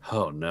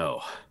 Oh,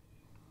 no.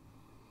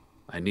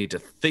 I need to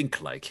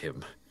think like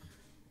him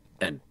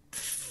and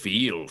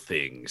feel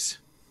things.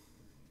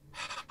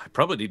 I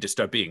probably need to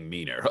start being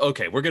meaner.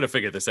 Okay, we're going to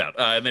figure this out.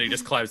 And then he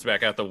just climbs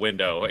back out the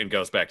window and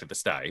goes back to the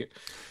sty.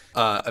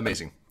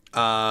 Amazing.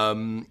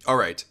 All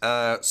right.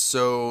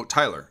 So,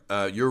 Tyler,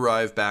 you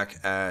arrive back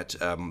at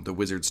the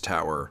Wizard's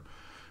Tower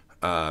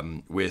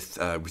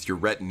with your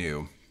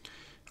retinue.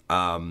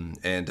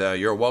 And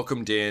you're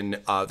welcomed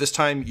in. This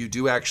time you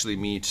do actually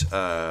meet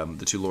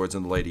the two lords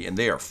and the lady, and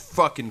they are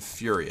fucking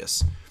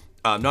furious.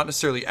 Not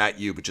necessarily at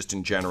you, but just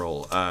in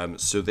general.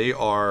 So they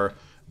are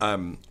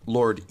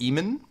Lord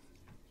Eamon,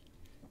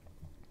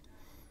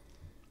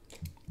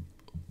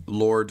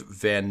 Lord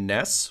Van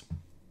Ness,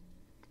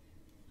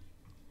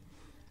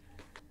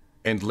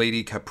 and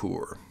Lady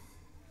Kapoor.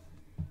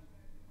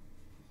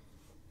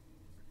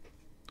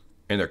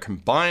 And their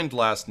combined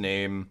last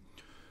name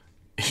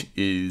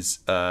is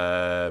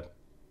actually,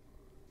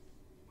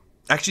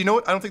 you know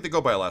what? I don't think they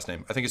go by a last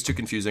name. I think it's too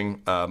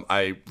confusing.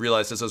 I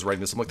realized as I was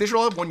writing this, I'm like, they should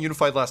all have one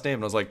unified last name.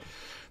 And I was like,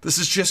 this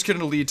is just going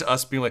to lead to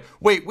us being like,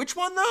 wait, which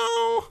one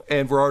though?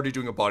 And we're already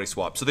doing a body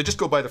swap. So they just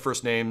go by the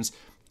first names.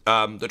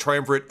 The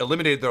Triumvirate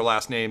eliminated their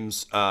last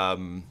names.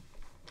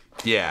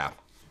 Yeah.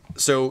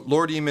 So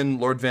Lord Eamon,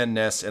 Lord Van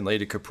Ness, and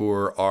Lady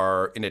Kapoor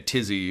are in a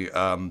tizzy,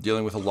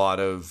 dealing with a lot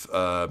of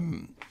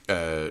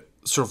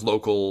sort of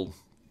local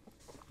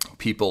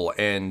people,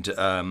 and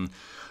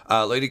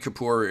Lady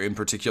Kapoor in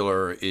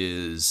particular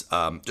is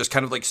just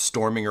kind of like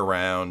storming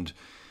around.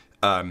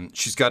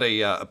 She's got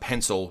a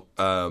pencil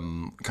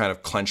kind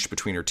of clenched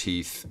between her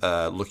teeth,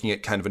 looking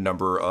at kind of a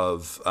number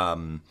of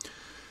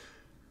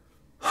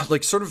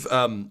like sort of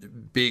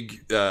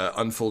big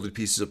unfolded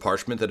pieces of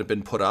parchment that have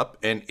been put up,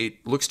 and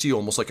it looks to you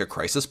almost like a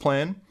crisis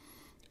plan.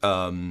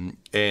 And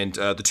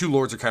the two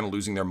lords are kind of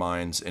losing their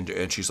minds,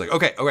 and she's like,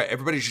 okay,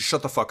 everybody just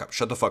shut the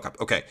fuck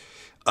up. Okay.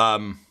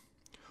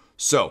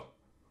 So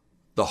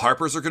the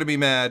Harpers are going to be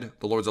mad.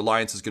 The Lords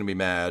Alliance is going to be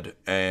mad.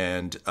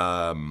 And,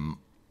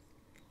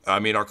 I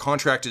mean, our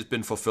contract has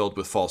been fulfilled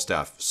with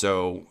Falstaff,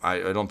 so I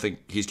don't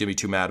think he's going to be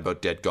too mad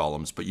about dead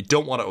golems, but you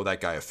don't want to owe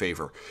that guy a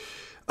favor.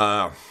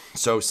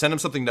 So send him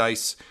something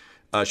nice.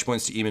 She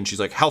points to Eamon. She's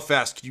like, how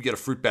fast can you get a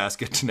fruit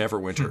basket to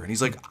Neverwinter? And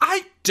he's like,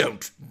 I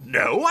don't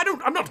know.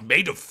 I'm not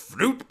made of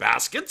fruit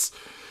baskets.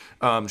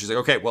 She's like,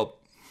 okay, well,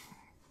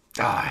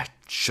 I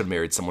should have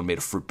married someone made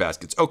of fruit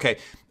baskets. Okay.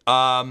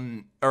 All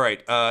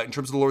right. In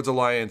terms of the Lord's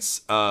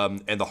Alliance,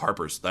 and the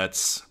Harpers,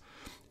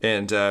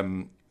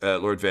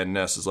 Lord Van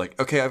Ness is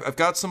like, okay, I've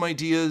got some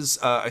ideas.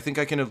 I think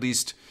I can at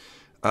least,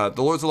 the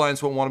Lord's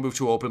Alliance won't want to move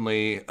too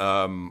openly,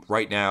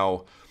 right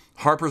now.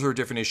 Harpers are a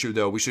different issue,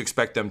 though. We should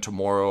expect them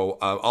tomorrow.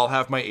 I'll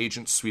have my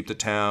agents sweep the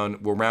town.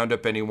 We'll round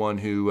up anyone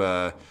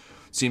who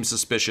seems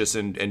suspicious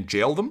and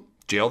jail them.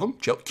 Kill them.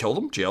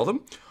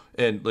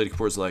 And Lady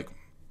Kapoor's like,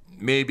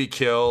 maybe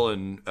kill.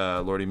 And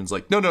Lord Eamon's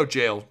like, no,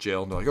 jail.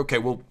 And they're like, okay,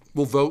 we'll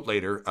vote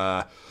later.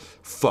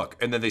 Fuck.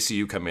 And then they see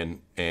you come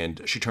in,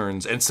 and she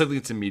turns, and suddenly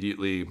it's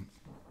immediately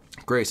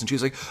Grace. And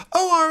she's like,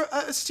 oh,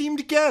 our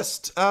esteemed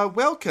guest.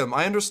 Welcome.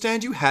 I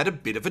understand you had a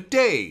bit of a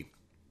day.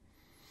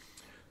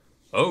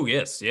 Oh,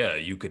 yes, yeah,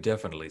 you could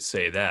definitely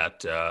say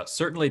that.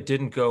 Certainly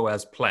didn't go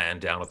as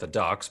planned down at the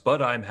docks,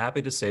 but I'm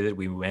happy to say that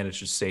we managed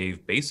to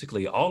save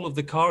basically all of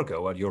the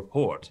cargo at your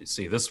port. You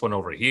see, this one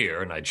over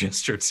here, and I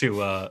gesture to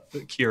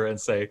Kira and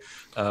say,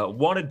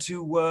 wanted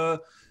to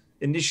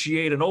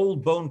initiate an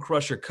old bone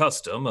crusher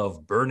custom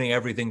of burning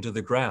everything to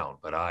the ground.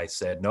 But I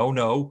said,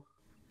 no,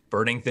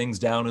 burning things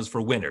down is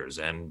for winners.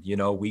 And,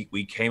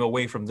 we came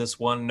away from this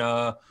one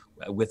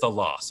with a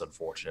loss,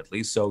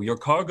 unfortunately. So your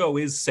cargo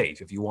is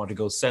safe if you want to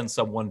go send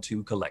someone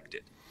to collect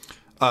it.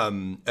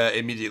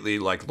 Immediately,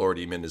 like, Lord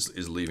Eamon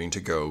is leaving to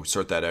go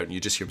sort that out, and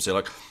you just hear him say,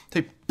 like,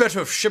 they better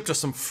have shipped us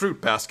some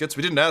fruit baskets.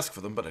 We didn't ask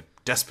for them, but I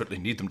desperately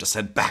need them to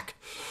send back.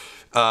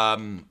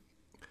 So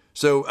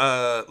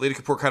Lady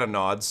Kapoor kind of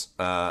nods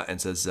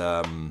and says,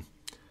 well,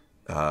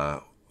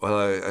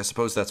 I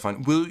suppose that's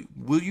fine.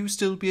 Will you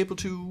still be able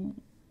to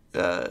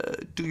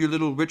do your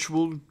little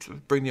ritual to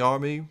bring the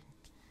army?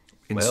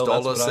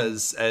 Install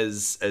us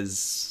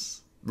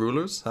as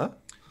rulers, huh?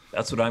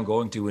 That's what I'm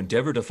going to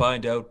endeavor to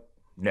find out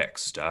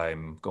next.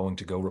 I'm going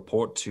to go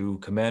report to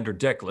Commander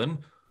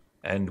Declan,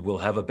 and we'll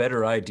have a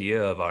better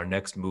idea of our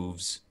next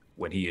moves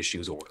when he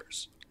issues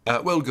orders.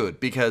 Well, good,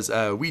 because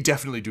we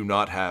definitely do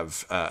not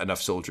have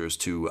enough soldiers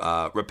to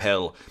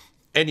repel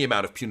any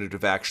amount of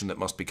punitive action that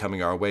must be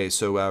coming our way,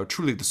 so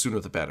truly the sooner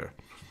the better.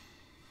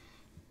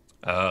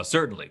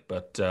 Certainly,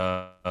 but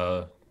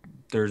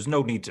there's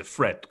no need to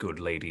fret, good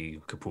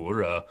Lady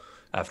Kapoor.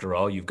 After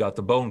all, you've got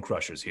the Bone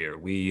Crushers here.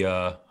 We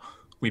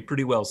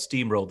pretty well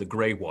steamrolled the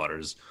Grey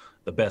Waters,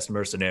 the best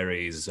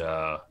mercenaries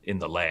in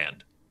the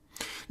land.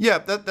 Yeah,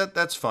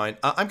 that's fine.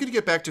 I'm going to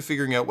get back to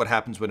figuring out what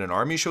happens when an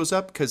army shows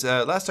up, because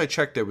last I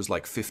checked, there was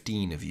like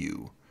 15 of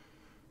you.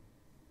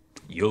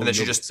 And then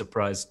she just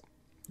surprised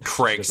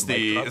cranks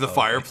the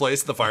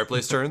fireplace. The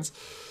fireplace turns.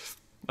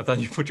 I thought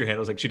you put your hand. I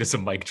was like, she does a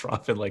mic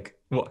drop and like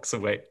walks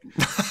away.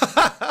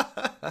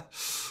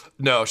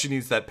 No, she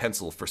needs that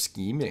pencil for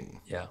scheming.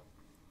 Yeah.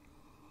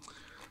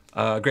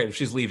 Great. If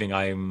she's leaving,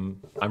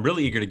 I'm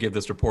really eager to give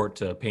this report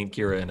to paint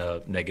Kira in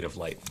a negative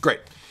light.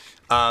 Great.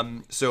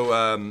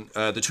 So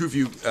the two of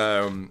you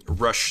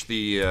rush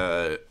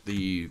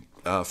the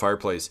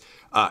fireplace.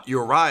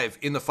 You arrive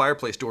in the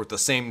fireplace door at the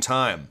same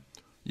time.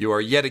 You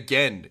are yet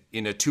again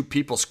in a two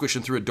people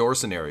squishing through a door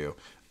scenario.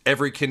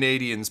 Every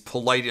Canadian's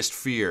politest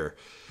fear.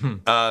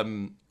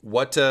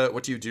 What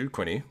do you do,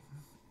 Quinny?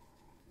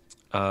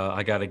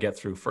 I got to get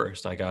through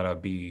first. I got to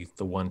be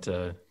the one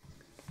to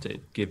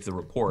give the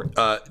report.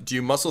 Do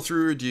you muscle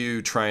through, or do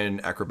you try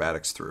and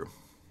acrobatics through?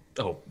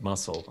 Oh,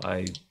 muscle.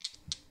 I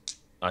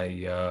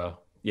know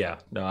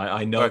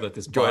that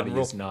this body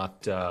is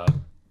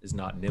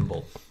not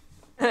nimble.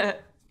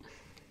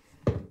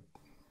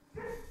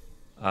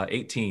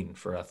 18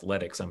 for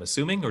athletics, I'm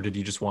assuming, or did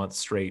you just want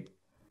straight?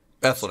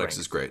 Athletics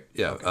is great.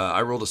 Yeah, okay.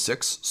 I rolled a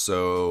 6,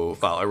 so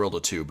I rolled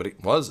a 2, but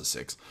it was a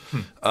 6.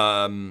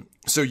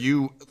 So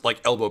you like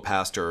elbow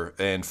past her,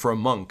 and for a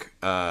monk,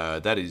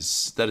 that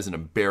is an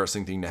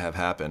embarrassing thing to have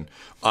happen.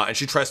 And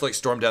she tries to like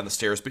storm down the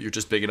stairs, but you're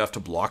just big enough to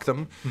block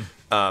them.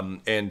 So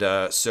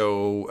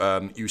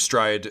you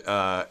stride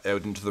out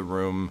into the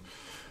room,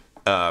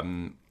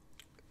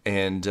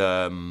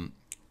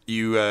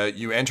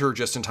 you enter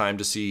just in time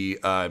to see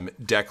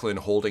Declan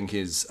holding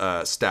his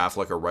staff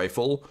like a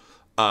rifle.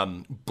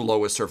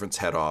 Blow a servant's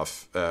head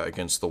off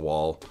against the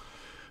wall.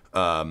 He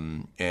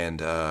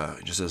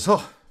just says,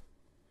 oh,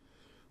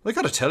 I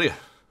gotta tell you,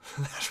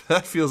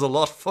 that feels a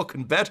lot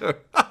fucking better.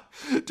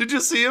 Did you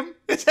see him?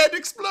 His head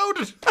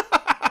exploded.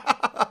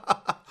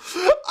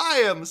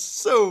 I am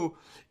so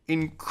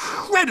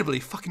incredibly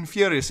fucking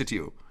furious at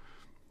you.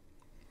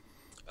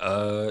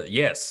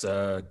 Yes,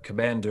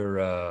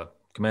 Commander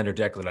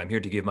Declan, I'm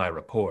here to give my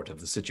report of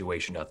the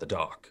situation at the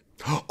dock.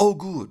 Oh,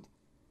 good.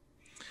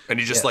 And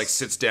he just Yes.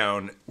 sits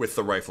down with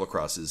the rifle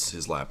across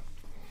his lap.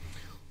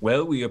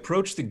 Well, we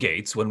approached the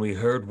gates when we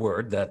heard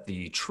word that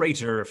the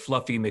traitor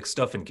Fluffy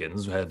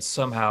McStuffinkins had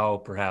somehow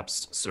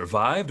perhaps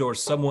survived, or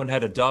someone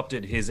had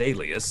adopted his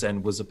alias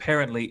and was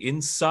apparently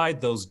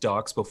inside those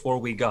docks before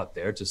we got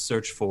there to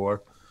search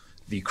for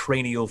the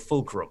cranial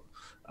fulcrum.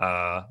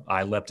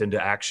 I leapt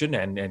into action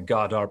and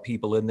got our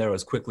people in there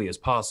as quickly as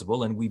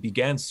possible, and we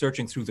began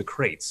searching through the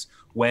crates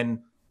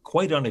when,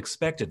 quite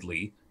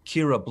unexpectedly,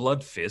 Kira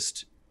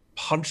Bloodfist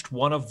punched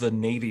one of the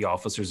Navy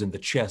officers in the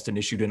chest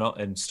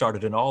and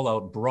started an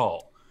all-out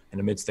brawl.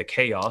 And amidst the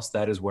chaos,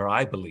 that is where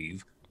I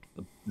believe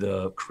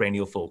the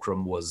cranial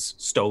fulcrum was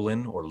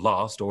stolen or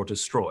lost or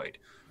destroyed.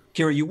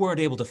 Kira, you weren't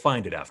able to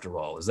find it after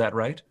all, is that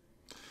right?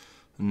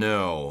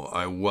 No,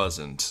 I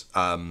wasn't.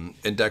 And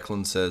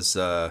Declan says,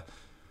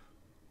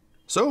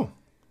 so,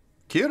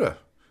 Kira,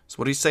 is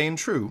what he's saying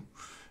true?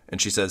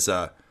 And she says,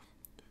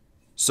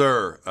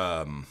 Sir,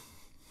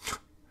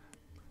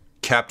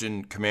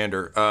 Captain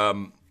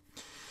Commander,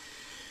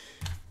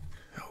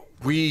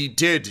 we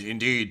did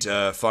indeed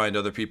find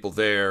other people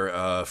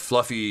there.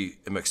 Fluffy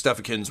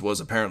McStuffikins was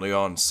apparently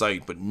on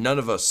site, but none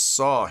of us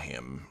saw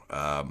him.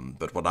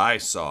 But what I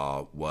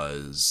saw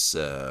was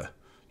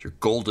your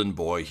golden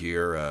boy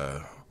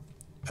here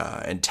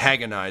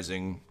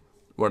antagonizing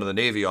one of the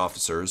Navy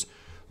officers.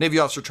 Navy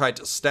officer tried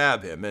to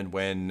stab him, and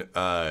when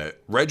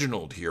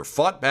Reginald here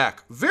fought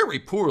back very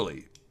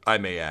poorly, I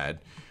may add,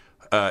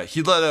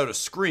 he let out a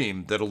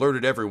scream that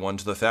alerted everyone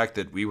to the fact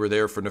that we were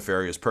there for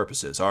nefarious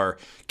purposes. Our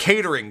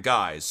catering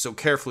guys, so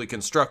carefully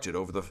constructed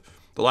over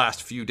the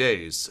last few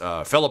days,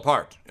 fell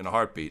apart in a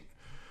heartbeat.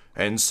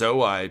 And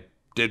so I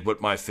did what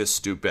my fists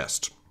do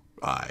best.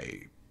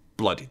 I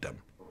bloodied them.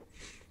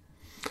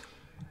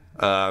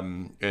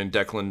 And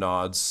Declan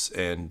nods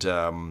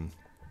and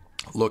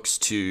looks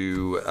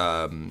to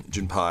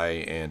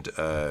Junpei and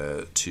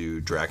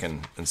to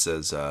Draken and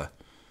says,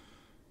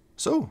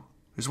 so,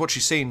 is what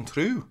she's saying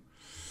true?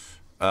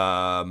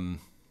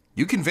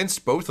 You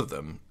convinced both of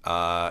them,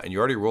 and you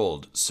already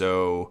rolled.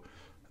 So,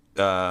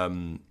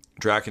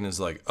 Draken is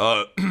like,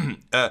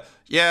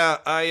 yeah,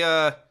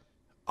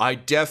 I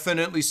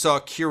definitely saw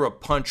Kira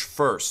punch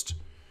first.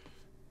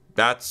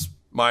 That's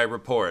my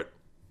report.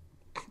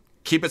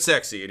 Keep it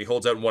sexy. And he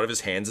holds out, and one of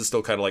his hands is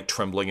still kind of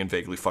trembling and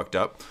vaguely fucked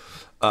up.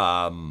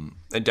 And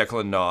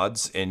Declan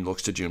nods and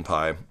looks to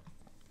Junpei.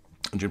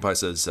 And Junpei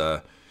says,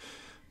 to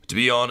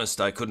be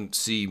honest, I couldn't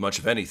see much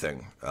of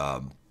anything.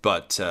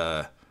 But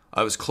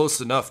I was close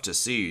enough to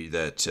see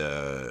that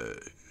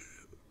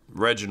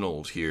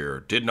Reginald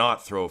here did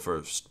not throw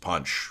first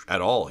punch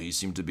at all. He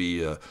seemed to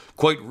be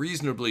quite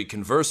reasonably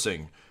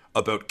conversing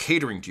about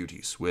catering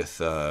duties with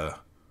the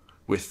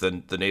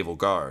Naval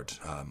Guard.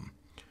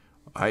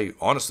 I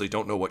honestly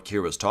don't know what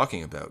Kira's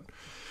talking about.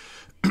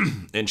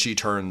 And she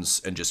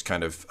turns and just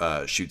kind of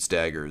shoots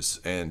daggers.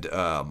 And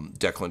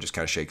Declan just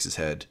kind of shakes his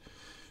head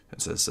and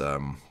says,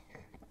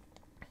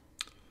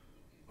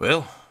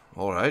 well,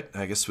 all right,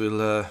 I guess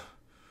we'll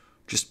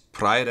just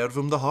pry it out of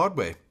him the hard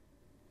way.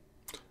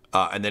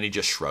 And then he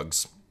just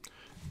shrugs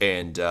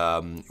and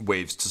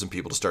waves to some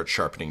people to start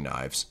sharpening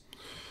knives.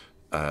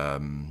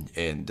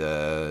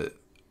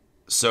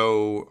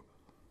 So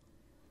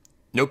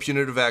no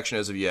punitive action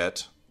as of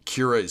yet.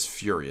 Kira is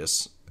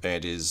furious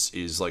and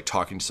is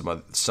talking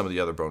to some of the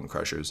other bone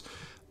crushers.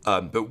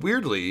 But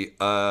weirdly,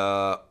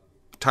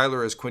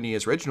 Tyler as Quinny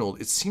as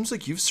Reginald, it seems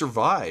like you've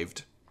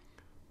survived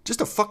just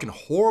a fucking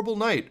horrible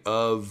night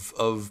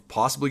of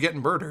possibly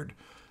getting murdered.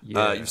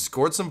 Yeah. You've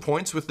scored some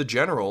points with the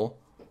general,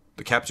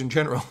 the Captain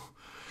General.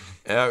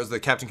 It was the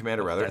Captain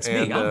Commander, rather. That's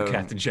me, I'm the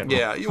Captain General.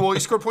 Yeah, well, you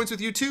scored points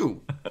with you,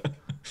 too.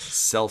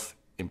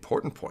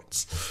 Self-important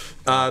points.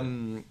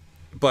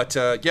 But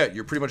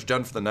you're pretty much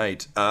done for the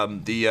night.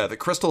 The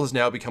crystal has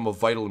now become of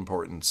vital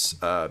importance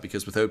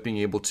because without being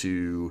able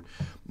to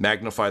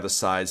magnify the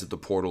size of the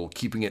portal,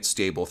 keeping it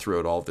stable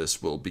throughout all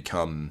this will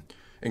become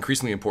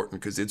increasingly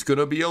important because it's going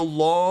to be a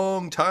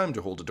long time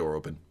to hold a door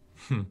open.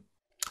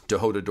 To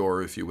hold a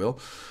door, if you will.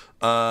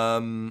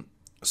 What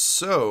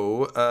is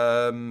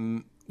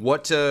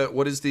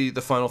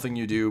the final thing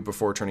you do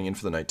before turning in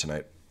for the night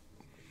tonight?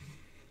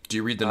 Do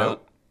you read the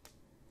note?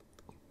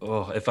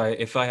 Oh, if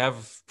I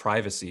have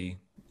privacy,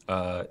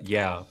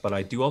 yeah, but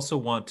I do also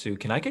want to.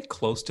 Can I get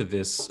close to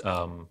this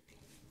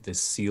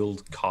this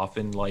sealed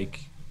coffin-like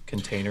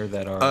container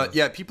that are?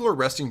 Yeah, people are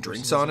resting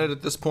drinks on it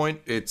at this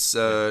point. It's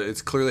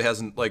clearly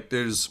hasn't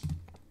there's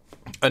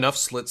enough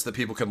slits that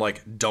people can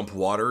dump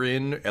water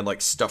in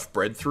and stuff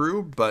bread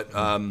through, but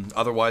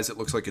otherwise it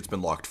looks like it's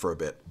been locked for a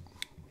bit.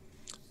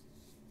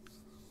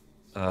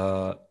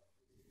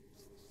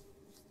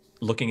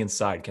 Looking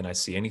inside, can I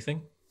see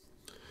anything?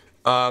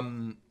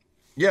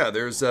 Yeah,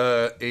 there's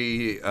there's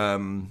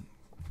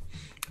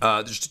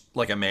just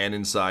a man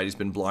inside. He's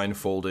been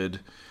blindfolded.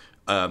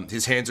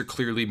 His hands are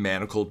clearly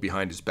manacled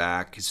behind his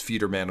back. His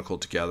feet are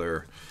manacled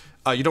together.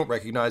 You don't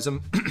recognize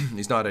him.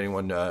 He's not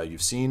anyone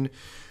you've seen,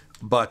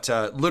 but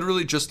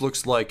literally just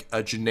looks like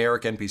a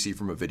generic NPC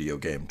from a video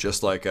game.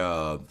 Just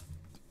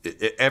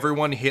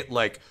everyone hit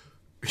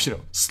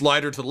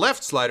slider to the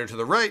left, slider to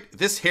the right,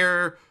 this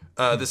hair,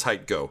 this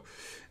height, go.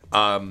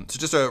 So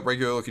just a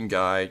regular looking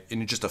guy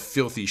in just a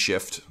filthy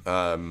shift.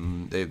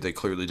 They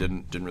clearly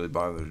didn't really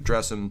bother to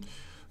dress him.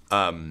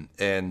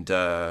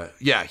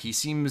 He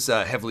seems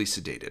heavily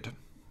sedated.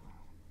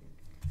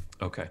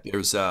 Okay.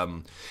 There's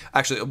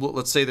actually,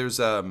 let's say there's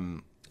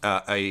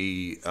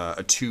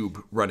a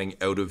tube running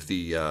out of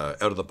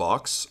the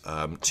box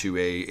to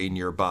a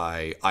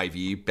nearby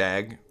IV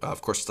bag.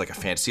 Of course, it's like a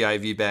fancy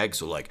IV bag,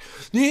 so like,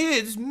 yeah,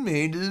 it's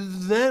made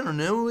of, I don't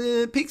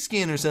know,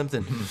 pigskin or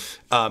something.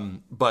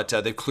 But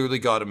they've clearly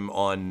got him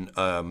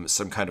on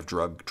some kind of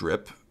drug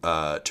drip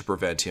to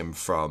prevent him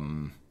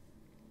from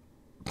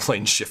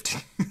plane shifting.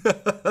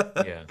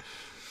 Yeah.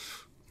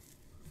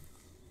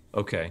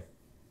 Okay.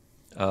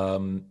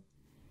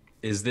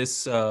 Is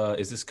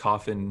this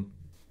coffin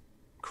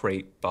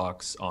crate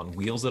box on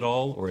wheels at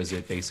all, or has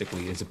it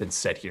been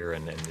set here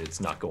and it's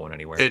not going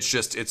anywhere?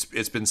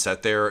 It's been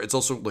set there. It's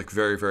also like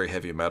very, very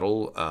heavy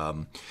metal.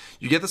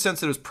 You get the sense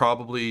that it was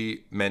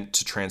probably meant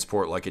to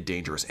transport like a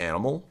dangerous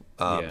animal.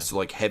 So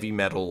like heavy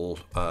metal,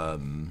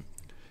 kind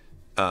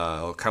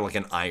of like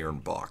an iron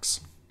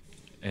box.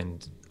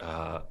 And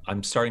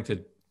I'm starting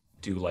to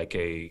do like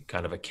a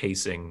kind of a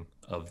casing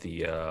of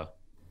the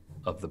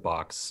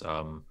box,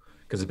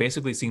 because it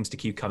basically seems to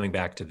keep coming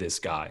back to this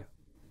guy,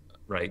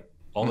 right?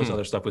 All this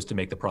other stuff was to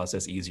make the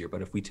process easier,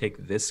 but if we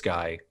take this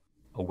guy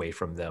away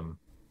from them,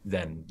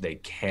 then they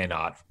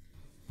cannot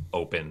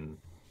open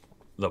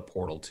the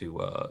portal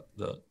to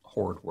the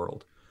Horde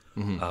world.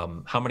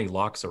 How many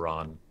locks are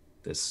on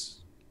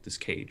this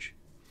cage?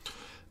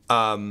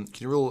 Can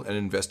you roll an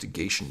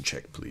investigation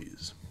check,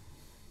 please?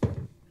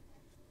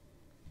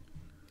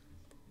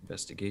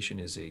 Investigation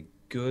is a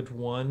good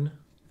one.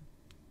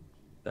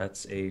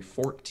 That's a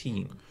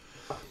 14.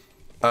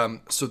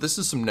 So this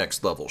is some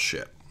next level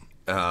shit.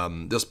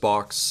 This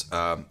box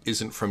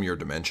isn't from your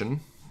dimension.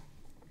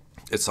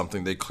 It's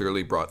something they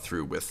clearly brought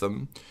through with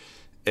them.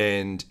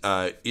 And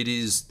it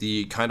is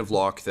the kind of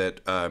lock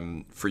that,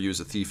 for you as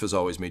a thief, has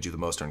always made you the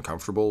most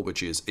uncomfortable,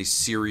 which is a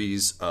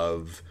series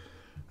of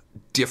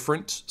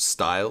different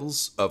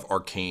styles of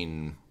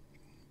arcane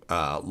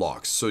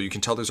locks. So you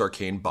can tell there's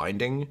arcane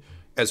binding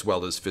as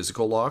well as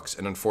physical locks,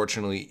 and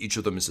unfortunately each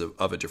of them is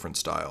of a different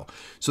style.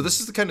 So this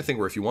is the kind of thing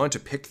where if you wanted to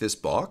pick this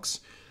box,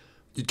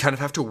 you'd kind of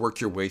have to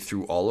work your way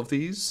through all of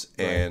these,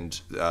 right.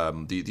 And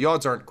the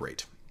odds aren't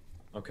great.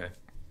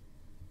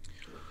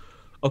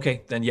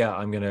 Okay, then yeah,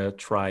 I'm gonna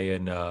try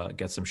and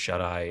get some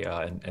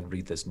shut-eye and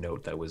read this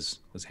note that was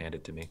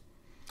handed to me.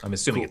 I'm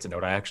assuming It's a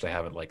note. I actually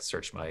haven't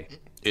searched my...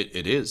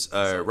 It is.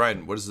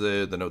 Ryan, what does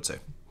the note say?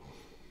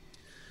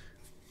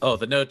 Oh,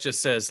 the note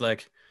just says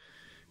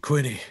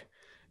Quinny,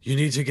 you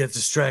need to get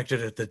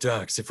distracted at the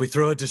docks. If we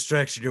throw a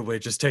distraction your way,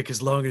 just take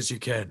as long as you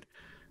can.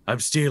 I'm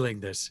stealing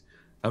this.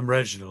 I'm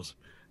Reginald.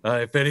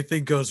 If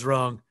anything goes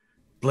wrong,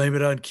 blame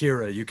it on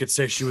Kira. You could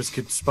say she was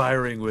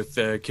conspiring with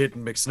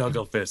Kitten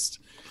McSnugglefist.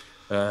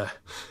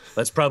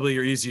 That's probably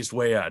your easiest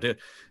way out. If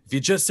you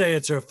just say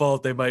it's her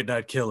fault, they might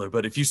not kill her.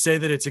 But if you say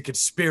that it's a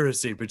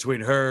conspiracy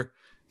between her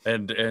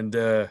and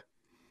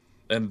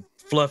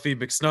Fluffy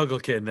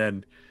McSnugglekin,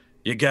 then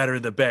you got her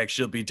in the bag.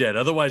 She'll be dead.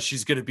 Otherwise,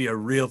 she's going to be a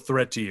real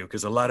threat to you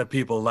because a lot of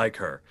people like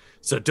her.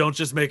 So don't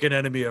just make an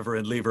enemy of her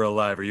and leave her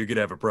alive, or you could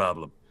have a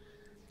problem.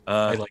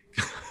 I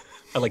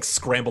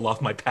scramble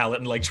off my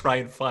pallet and try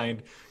and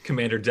find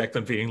Commander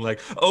Declan being like,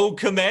 "Oh,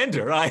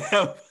 Commander, I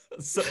have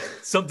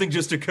something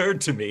just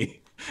occurred to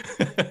me."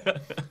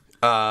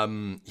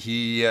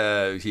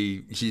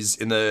 He's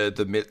in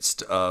the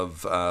midst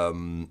of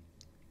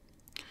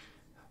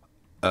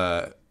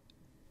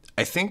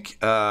I think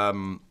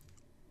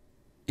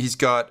he's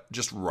got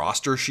just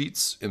roster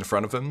sheets in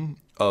front of him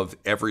of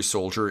every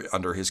soldier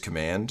under his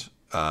command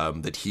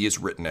that he has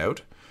written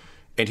out.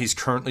 And he's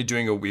currently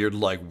doing a weird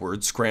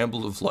word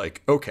scramble of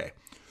okay,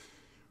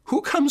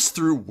 who comes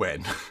through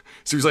when?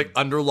 So he's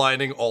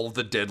underlining all of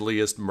the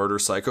deadliest murder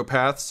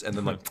psychopaths, and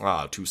then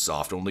too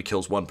soft, only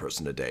kills one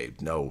person a day.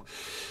 No.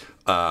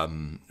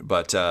 So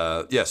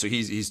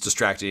he's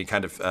distracted and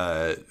kind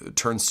of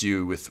turns to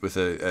you with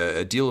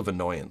a deal of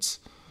annoyance.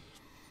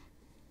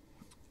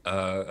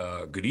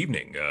 Good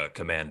evening,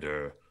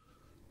 Commander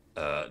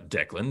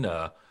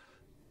Declan.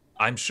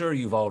 I'm sure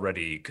you've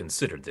already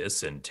considered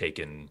this and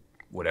taken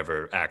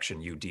whatever action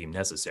you deem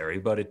necessary,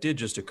 but it did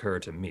just occur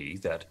to me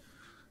that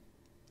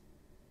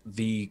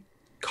the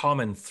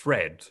common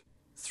thread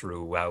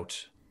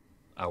throughout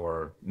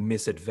our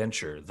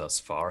misadventure thus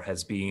far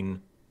has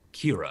been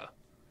Kira.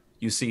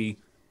 You see,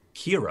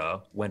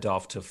 Kira went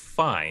off to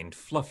find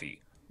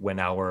Fluffy when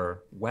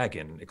our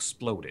wagon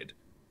exploded.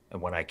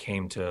 And when I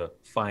came to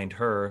find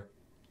her,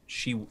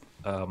 she,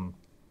 Jinkai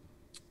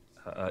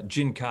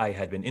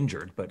had been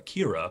injured, but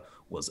Kira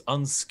was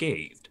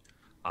unscathed.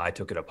 I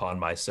took it upon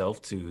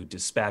myself to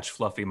dispatch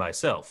Fluffy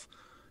myself.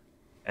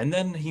 And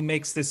then he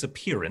makes this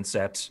appearance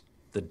at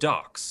the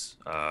docks.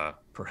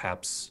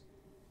 Perhaps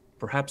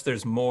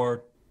there's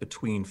more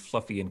between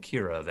Fluffy and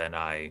Kira than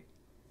I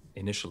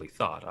initially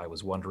thought. I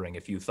was wondering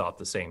if you thought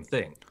the same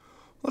thing.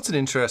 Well, that's an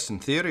interesting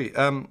theory.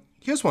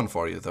 Here's one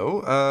for you,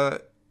 though.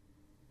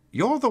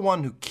 You're the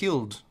one who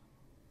killed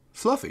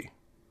Fluffy,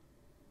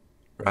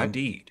 right?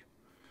 Indeed.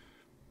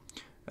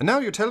 And now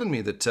you're telling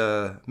me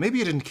that maybe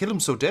you didn't kill him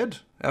so dead,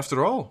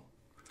 after all.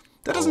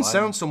 That doesn't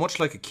sound so much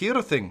like a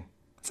Kira thing.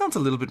 It sounds a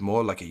little bit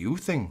more like a you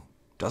thing,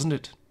 doesn't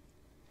it?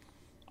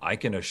 I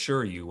can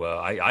assure you,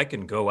 I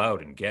can go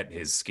out and get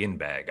his skin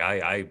bag.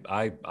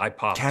 I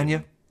popped. Can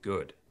you?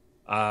 Good.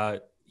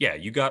 Yeah.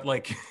 You got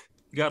like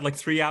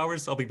 3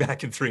 hours. I'll be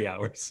back in 3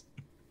 hours.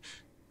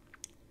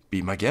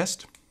 Be my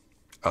guest.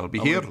 I'll be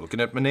here looking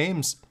at my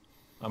names.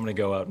 I'm gonna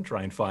go out and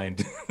try and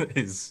find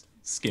his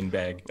skin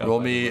bag. Roll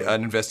me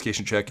an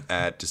investigation check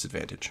at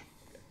disadvantage.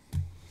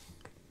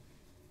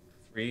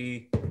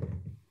 3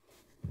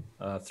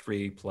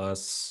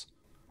 plus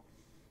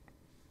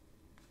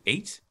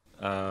 8.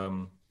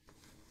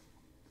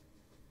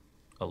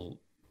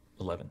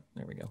 11.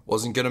 There we go.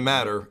 Wasn't gonna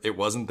matter. It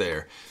wasn't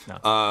there.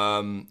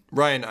 No.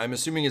 Ryan, I'm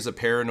assuming as a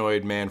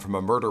paranoid man from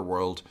a murder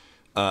world,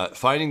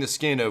 finding the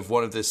skin of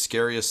one of the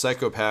scariest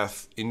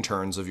psychopath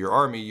interns of your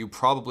army, you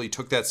probably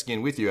took that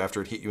skin with you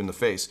after it hit you in the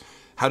face.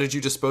 How did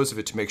you dispose of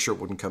it to make sure it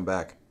wouldn't come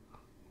back?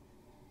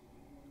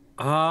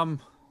 I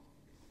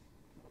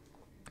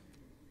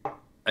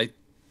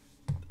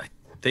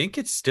think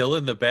it's still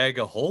in the bag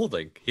of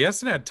holding. He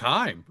hasn't had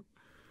time.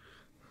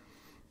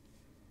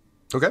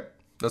 Okay,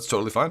 that's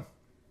totally fine.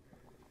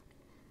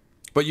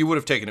 But you would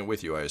have taken it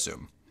with you, I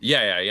assume.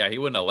 Yeah. He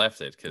wouldn't have left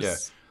it because.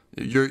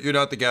 Yeah. You're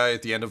not the guy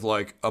at the end of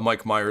like a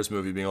Mike Myers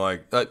movie being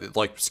like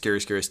scary,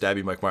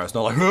 stabby Mike Myers.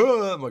 Not like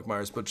Mike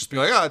Myers, but just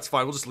being like, it's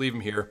fine. We'll just leave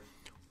him here.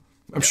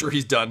 I'm sure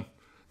he's done.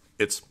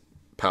 It's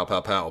pow,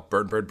 pow, pow,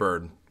 burn, burn,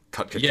 burn,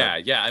 cut.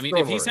 Yeah. I mean,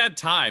 if he's had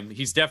time,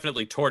 he's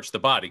definitely torched the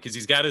body because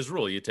he's got his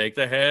rule. You take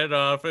the head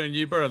off and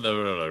you burn it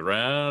all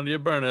around. You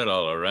burn it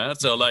all around.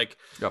 So like,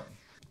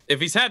 if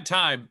he's had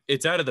time,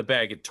 it's out of the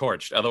bag and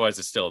torched. Otherwise,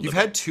 it's still in You've the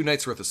bag. had 2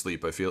 nights worth of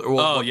sleep, I feel.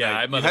 Well, I you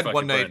had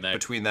one night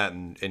between that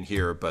and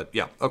here, but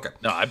yeah, okay.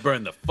 No, I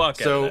burned the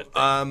fuck out of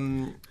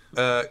that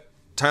thing.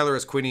 Tyler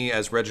as Quinny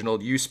as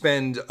Reginald, you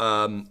spend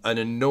an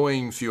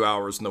annoying few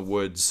hours in the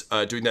woods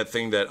doing that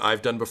thing that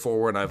I've done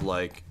before when I've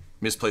like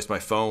misplaced my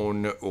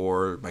phone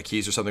or my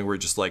keys or something, where you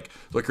just like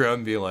look around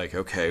and be like,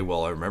 okay,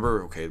 well, I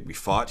remember, okay, we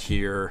fought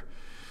here.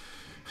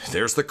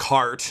 There's the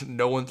cart.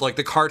 No one, like,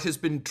 the cart has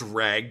been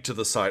dragged to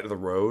the side of the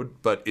road,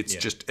 but it's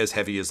just as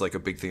heavy as like a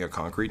big thing of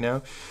concrete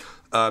now.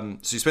 So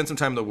you spend some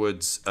time in the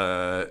woods.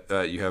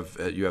 You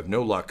have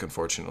no luck,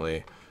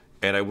 unfortunately.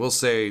 And I will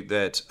say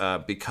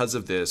that because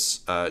of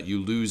this, you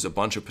lose a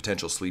bunch of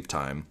potential sleep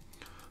time.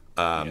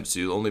 So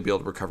you'll only be able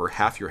to recover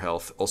half your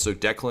health. Also,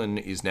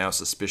 Declan is now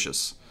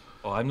suspicious.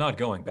 Oh, I'm not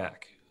going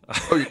back.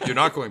 Oh, you're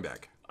not going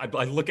back.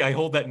 I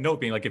hold that note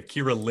being like, if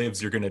Kira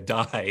lives, you're gonna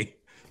die.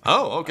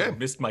 Oh, okay. I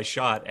missed my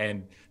shot,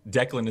 and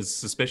Declan is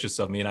suspicious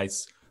of me, and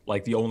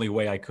the only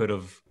way I could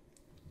have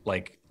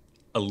like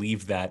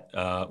alleviated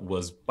that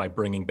was by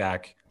bringing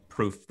back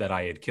proof that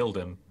I had killed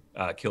him,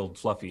 killed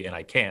Fluffy, and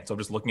I can't. So I'm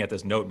just looking at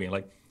this note, being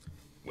like,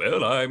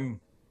 well, I'm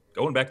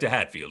going back to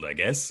Hatfield, I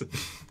guess.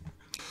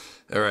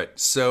 All right.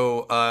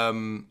 So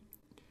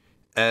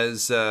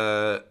as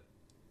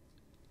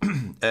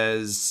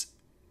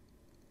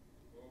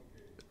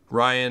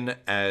Ryan,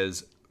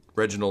 as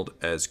Reginald,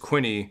 as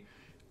Quinny,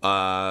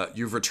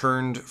 you've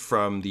returned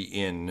from the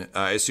inn.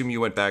 I assume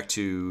you went back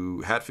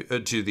to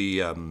to the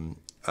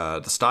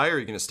sty, or are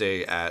you going to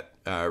stay at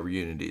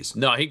Reunity's?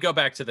 No, he'd go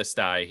back to the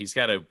sty. He's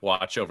got to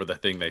watch over the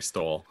thing they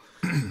stole.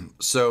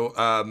 So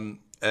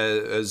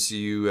as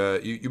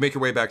you make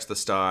your way back to the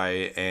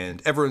sty,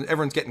 and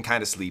everyone's getting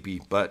kind of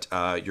sleepy, but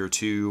your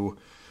 2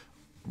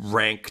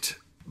 ranked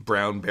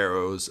brown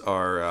barrows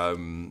are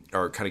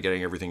kind of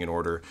getting everything in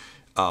order.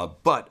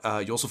 But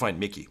you also find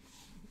Mickey,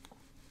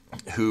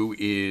 who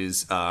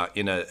is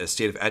in a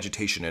state of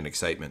agitation and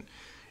excitement.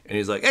 And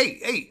he's like,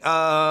 hey,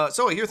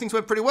 so I hear things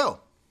went pretty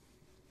well.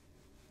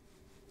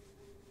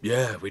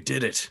 Yeah, we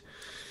did it.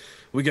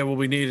 We got what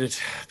we needed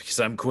because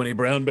I'm Quinny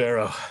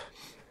Brownbarrow.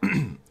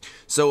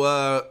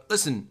 So,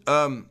 listen,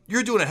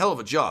 you're doing a hell of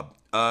a job.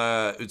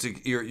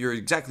 You're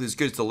exactly as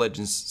good as the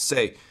legends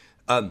say.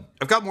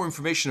 I've got more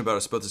information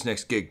about this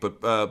next gig,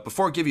 but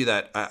before I give you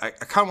that, I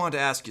kind of wanted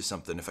to ask you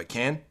something, if I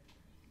can.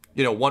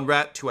 1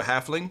 rat to a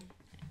halfling.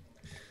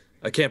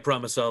 I can't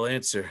promise I'll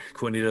answer.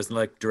 Quinny doesn't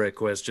like direct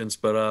questions,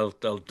 but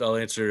I'll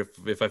answer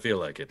if I feel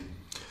like it.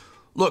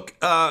 Look,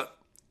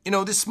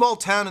 this small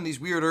town and these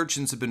weird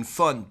urchins have been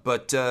fun,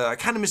 but I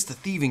kind of miss the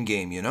thieving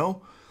game,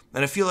 And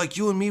I feel like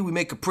you and me, we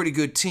make a pretty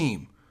good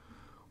team.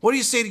 What do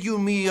you say to you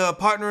and me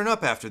partnering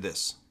up after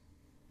this?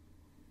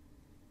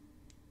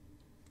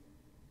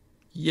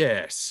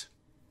 Yes,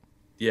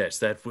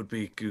 that would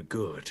be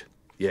good.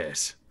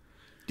 Yes.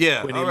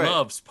 Yeah, Quinny all right.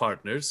 loves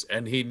partners,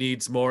 and he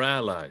needs more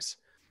allies,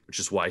 which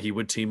is why he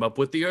would team up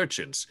with the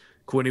urchins.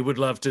 Quinny would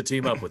love to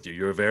team up with you.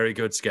 You're a very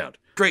good scout.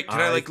 Great.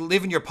 Can I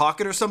live in your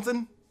pocket or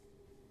something?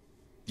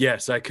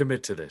 Yes, I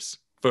commit to this.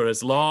 For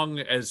as long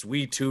as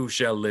we 2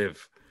 shall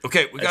live.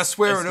 Okay, we gotta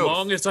swear an oath. As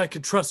long as I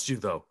can trust you,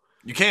 though.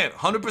 You can't,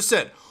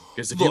 100%.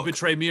 Because if you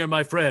betray me or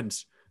my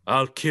friends,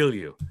 I'll kill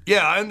you.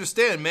 Yeah, I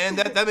understand, man.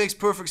 That makes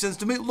perfect sense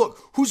to me. Look,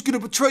 who's gonna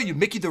betray you?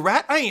 Mickey the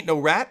rat? I ain't no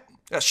rat.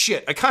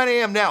 Shit, I kinda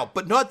am now,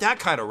 but not that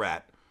kind of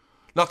rat.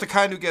 Not the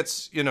kind who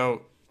gets,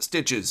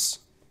 stitches.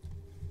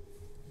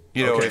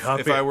 Okay,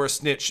 if I were a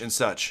snitch and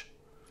such.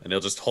 And he'll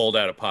just hold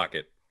out a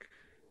pocket.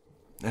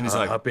 And he's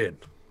like, hop in.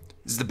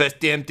 this is the best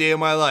damn day of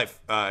my life.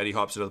 And he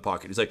hops into the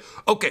pocket. He's like,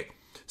 okay,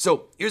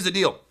 so here's the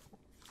deal.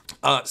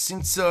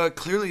 Since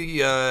clearly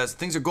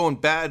things are going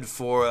bad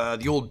for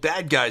the old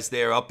bad guys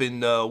there up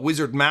in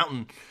Wizard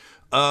Mountain,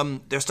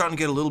 they're starting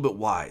to get a little bit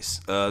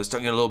wise. They're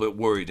starting to get a little bit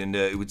worried. And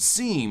it would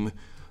seem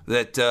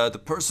that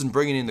the person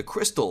bringing in the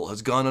crystal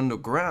has gone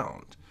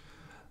underground.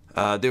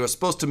 They were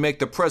supposed to make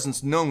their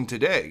presence known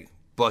today,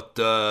 but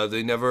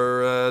they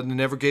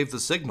never gave the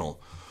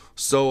signal.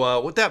 So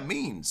what that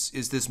means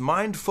is this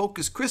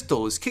mind-focused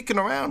crystal is kicking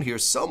around here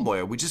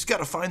somewhere. We just got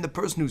to find the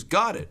person who's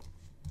got it.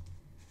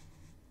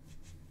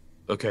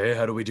 Okay,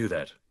 how do we do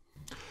that?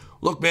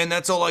 Look, man,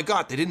 that's all I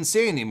got. They didn't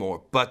say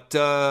anymore. But,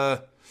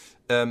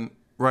 Ryan,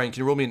 can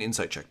you roll me an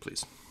insight check,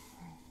 please?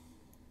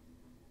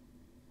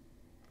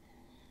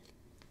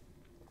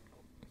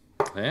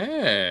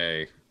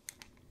 Hey.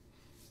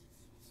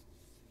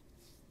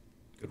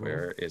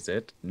 Where is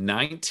it?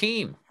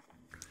 19.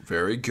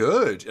 Very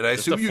good. And I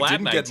Just assume a you flat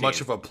didn't 19. get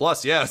much of a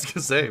plus. Yeah, I was going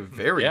to say,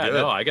 very Yeah, good.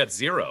 no, I got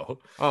 0.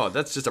 Oh,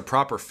 that's just a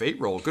proper fate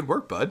roll. Good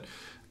work, bud.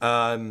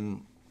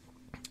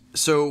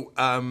 So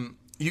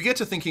you get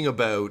to thinking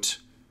about,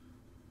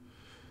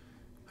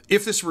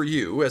 if this were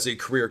you as a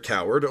career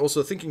coward,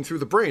 also thinking through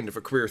the brain of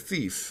a career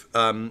thief,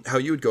 how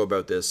you would go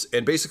about this.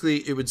 And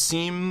basically, it would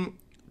seem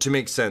to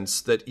make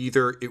sense that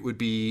either it would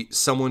be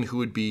someone who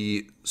would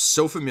be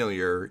so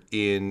familiar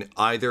in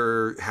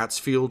either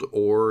Hatsfield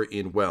or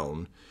in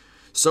Weln,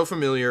 so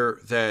familiar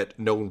that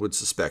no one would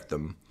suspect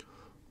them,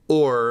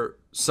 or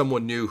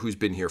someone new who's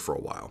been here for a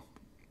while.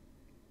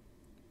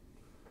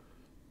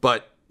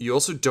 But you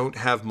also don't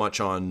have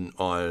much on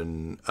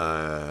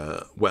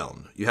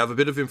Weln. You have a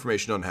bit of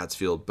information on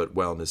Hatsfield, but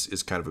Weln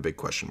is kind of a big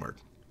question mark.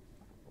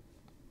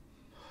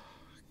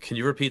 Can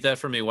you repeat that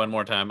for me one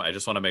more time? I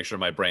just want to make sure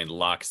my brain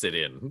locks it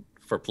in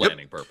for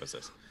planning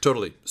purposes.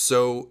 Totally.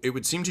 So it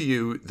would seem to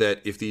you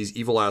that if these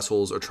evil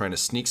assholes are trying to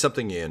sneak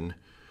something in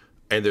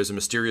and there's a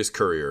mysterious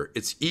courier,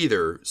 it's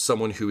either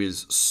someone who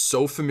is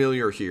so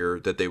familiar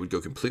here that they would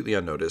go completely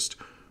unnoticed,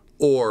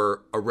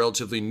 or a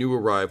relatively new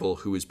arrival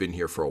who has been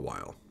here for a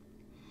while.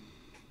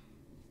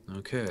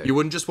 Okay. You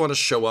wouldn't just want to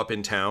show up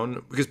in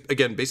town, because,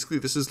 again, basically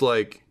this is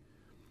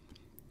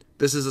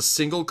a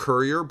single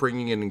courier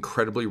bringing an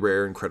incredibly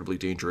rare, incredibly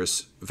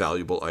dangerous,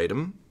 valuable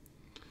item.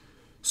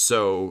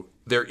 So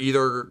they're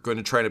either going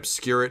to try and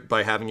obscure it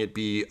by having it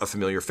be a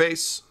familiar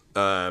face,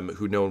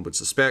 who no one would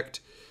suspect,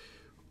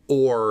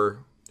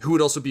 or who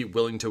would also be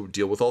willing to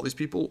deal with all these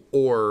people,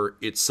 or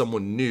it's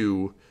someone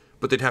new,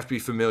 but they'd have to be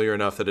familiar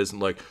enough that isn't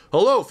like,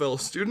 hello, fellow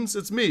students,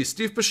 it's me,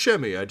 Steve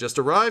Buscemi. I just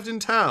arrived in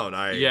town.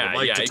 I would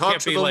like to talk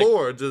to the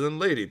Lord and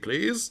lady,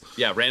 please.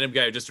 Yeah, random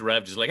guy who just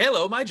arrived is like,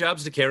 hello, my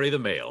job's to carry the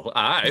mail.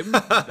 I'm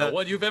no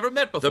one you've ever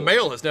met before. The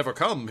mail has never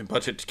come,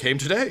 but it came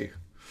today.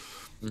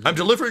 Mm-hmm. I'm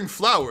delivering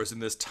flowers in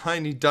this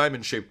tiny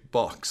diamond-shaped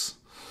box.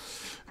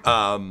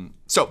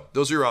 So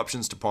those are your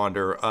options to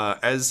ponder.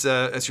 As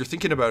you're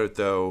thinking about it,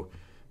 though,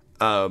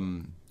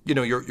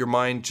 your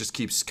mind just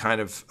keeps kind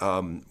of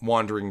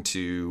wandering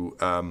to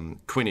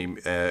Queenie,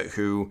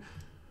 who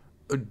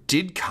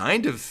did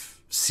kind of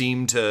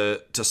seem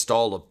to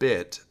stall a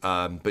bit,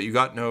 but you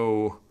got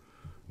no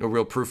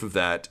real proof of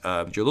that.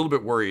 You're a little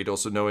bit worried,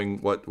 also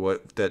knowing what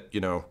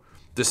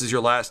this is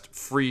your last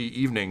free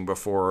evening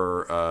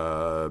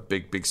before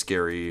big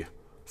scary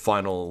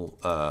final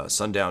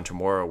sundown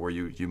tomorrow, where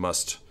you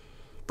must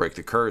break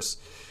the curse.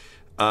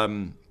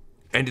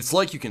 And it's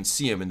like you can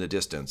see him in the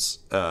distance.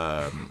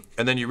 And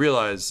then you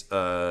realize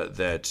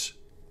that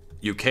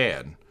you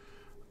can.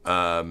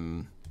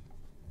 And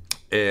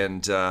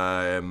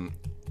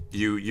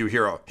you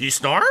hear a, he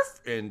snarf?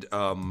 And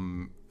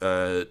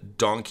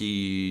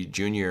Donkey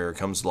Jr.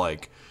 comes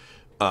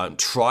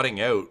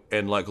trotting out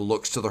and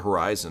looks to the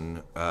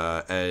horizon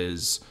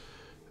as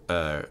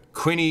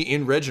Queenie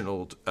in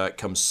Reginald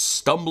comes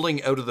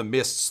stumbling out of the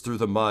mists through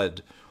the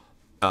mud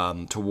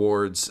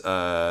towards,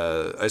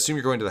 I assume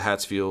you're going to the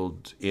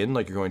Hatsfield Inn,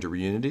 you're going to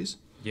Reunities?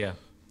 Yeah.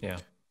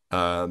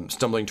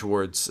 Stumbling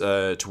towards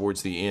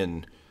the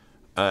inn.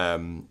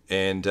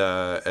 And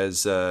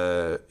as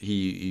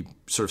he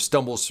sort of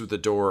stumbles through the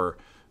door,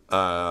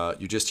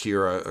 you just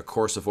hear a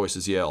chorus of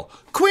voices yell,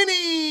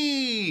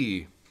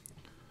 Queenie!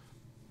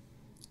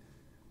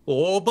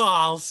 Oh,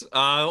 balls.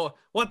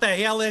 What the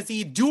hell is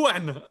he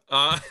doing?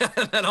 And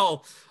then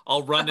I'll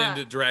run in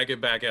to drag him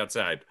back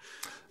outside.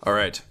 All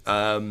right.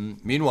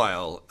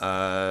 Meanwhile,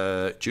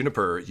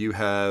 Juniper, you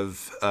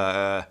have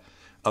a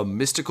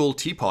mystical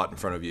teapot in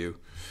front of you,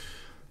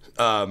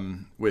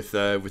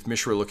 with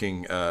Mishra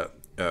looking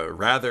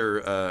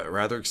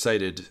rather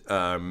excited,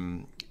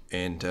 and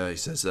he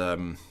says,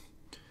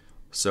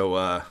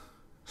 "So,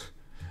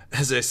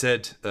 as I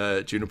said,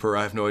 Juniper,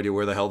 I have no idea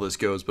where the hell this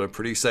goes, but I'm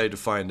pretty excited to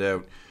find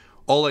out.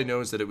 all I know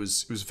is that it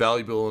was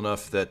valuable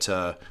enough that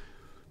other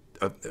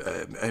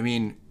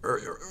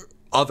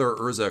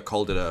Urza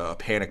called it a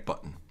panic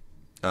button.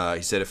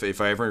 He said if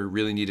I ever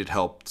really needed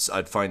help,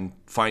 I'd find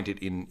it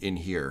in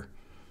here.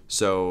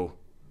 So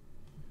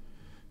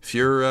if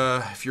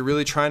you're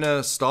really trying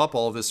to stop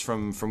all of this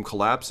from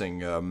collapsing,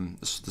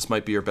 this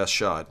might be your best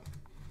shot.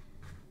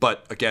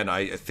 But again,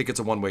 I think it's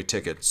a one-way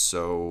ticket,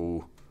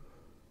 so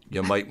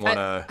you might want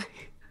to.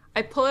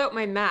 I pull out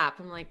my map.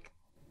 I'm like,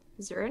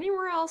 is there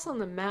anywhere else on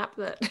the map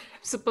that I'm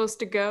supposed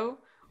to go,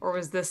 or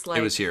was this like?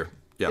 It was here.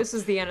 Yeah. This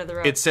is the end of the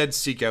road. It said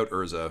seek out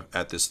Urza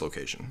at this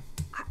location.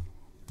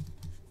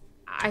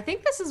 I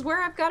think this is where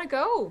I've got to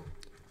go.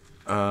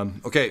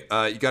 Okay.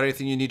 You got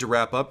anything you need to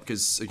wrap up?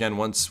 Because again,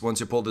 once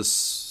you pull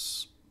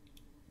this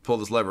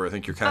lever, I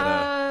think you're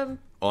kind of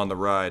on the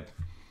ride.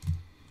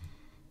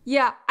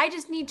 Yeah, I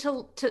just need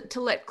to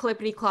let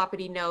Clippity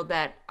Cloppity know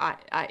that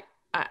I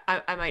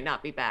might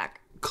not be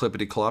back.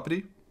 Clippity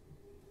Cloppity?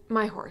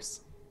 My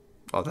horse.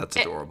 Oh, that's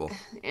adorable.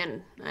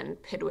 And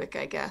Pidwick,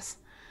 I guess.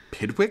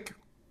 Pidwick?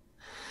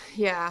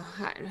 Yeah,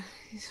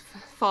 he's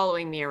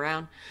following me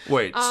around.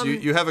 Wait, so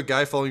you have a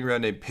guy following you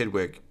around named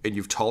Pidwick, and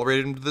you've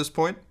tolerated him to this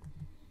point?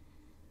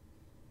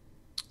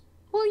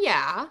 Well,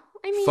 yeah.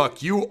 I mean,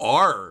 fuck, you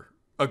are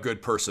a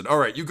good person. All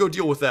right, you go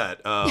deal with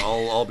that.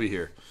 I'll be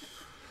here.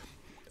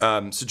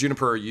 So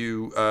Juniper,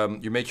 you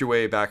make your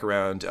way back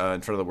around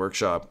in front of the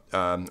workshop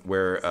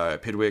where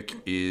Pidwick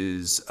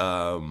is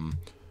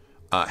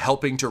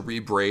helping to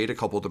rebraid a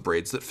couple of the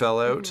braids that fell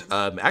out,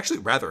 actually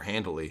rather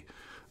handily,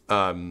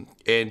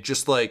 and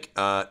just like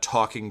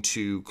talking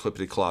to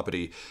Clippity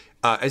Cloppity.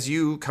 As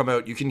you come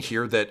out, you can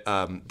hear that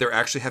they're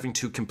actually having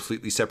two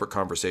completely separate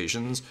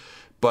conversations,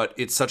 but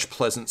it's such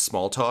pleasant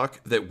small talk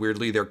that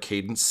weirdly their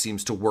cadence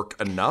seems to work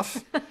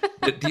enough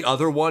that the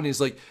other one is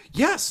like,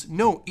 yes,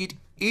 no, it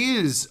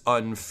is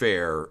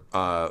unfair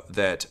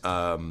that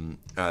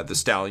the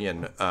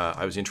stallion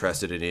I was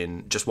interested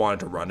in just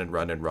wanted to run and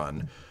run and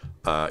run.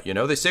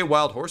 They say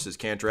wild horses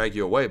can't drag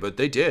you away, but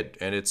they did,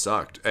 and it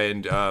sucked.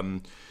 And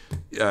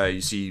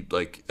you see,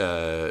 like,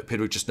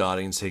 Pidwick just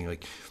nodding and saying,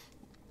 like,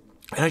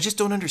 and I just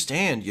don't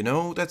understand,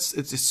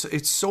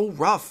 it's so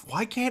rough.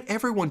 Why can't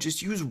everyone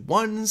just use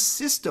one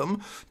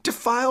system to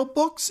file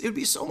books? It would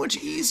be so much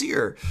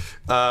easier.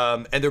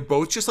 And they're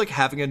both just like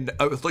having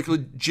a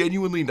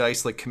genuinely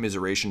nice like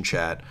commiseration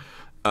chat.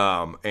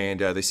 And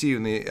they see you,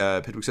 and the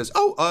Pidwick says,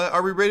 "Oh,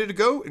 are we ready to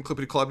go?" And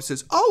Clippity Cloppity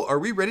says, "Oh, are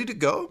we ready to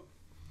go?"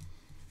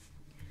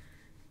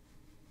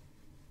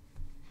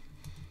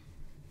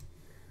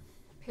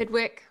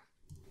 Pidwick.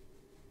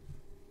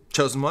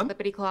 Chosen one.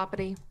 Clippity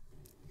Cloppity.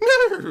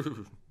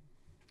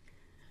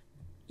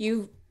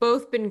 You've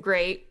both been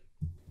great.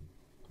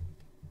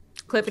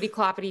 Clippity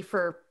Cloppity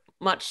for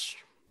much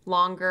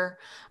longer.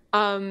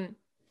 I've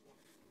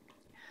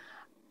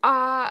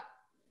got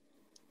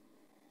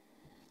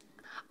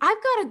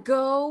to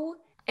go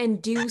and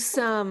do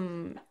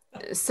some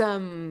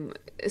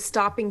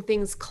stopping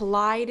things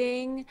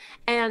colliding,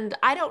 and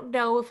I don't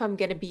know if I'm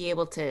going to be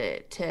able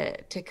to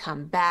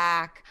come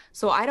back.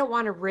 So I don't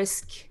want to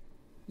risk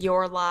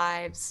your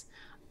lives.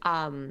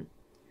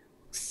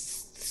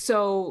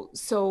 So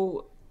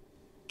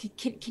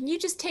can you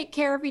just take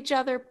care of each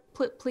other,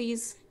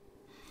 please?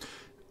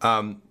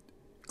 Clippity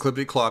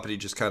Cloppity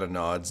just kind of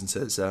nods and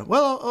says,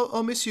 well,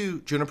 I'll miss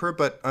you, Juniper,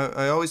 but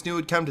I always knew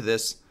it'd come to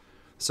this.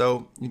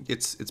 So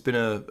it's been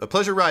a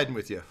pleasure riding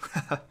with you.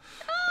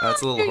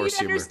 That's a little horse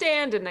humor.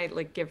 Understand, and I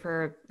like give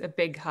her a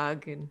big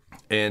hug, and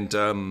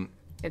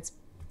it's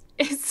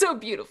so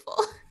beautiful.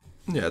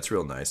 Yeah, it's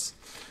real nice.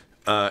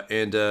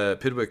 And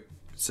Pidwick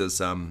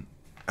says, I'm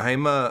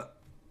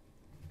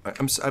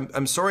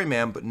sorry,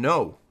 ma'am, but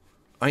no.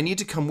 I need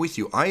to come with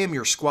you. I am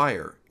your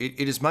squire.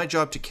 It is my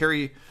job to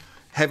carry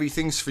heavy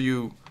things for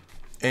you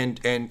and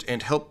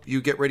help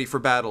you get ready for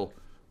battle.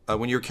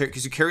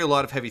 Because you carry a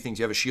lot of heavy things.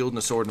 You have a shield and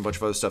a sword and a bunch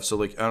of other stuff. So,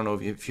 like, I don't know,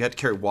 if you had to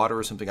carry water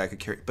or something, I could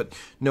carry. But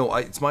no,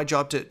 it's my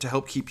job to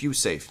help keep you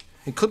safe.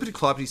 And Clippity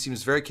Cloppity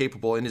seems very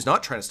capable and is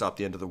not trying to stop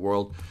the end of the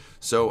world.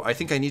 So I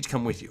think I need to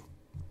come with you.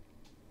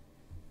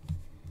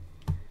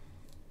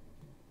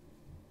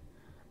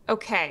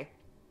 Okay.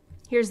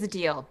 Here's the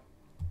deal.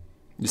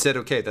 You said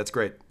okay, that's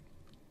great.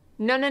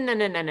 No.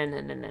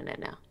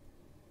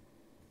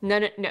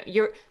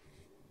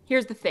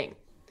 Here's the thing.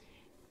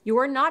 You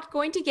are not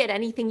going to get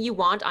anything you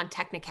want on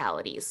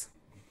technicalities.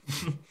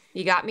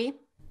 You got me?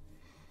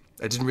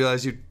 I didn't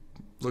realize you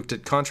looked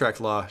at contract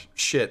law.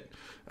 Shit.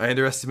 I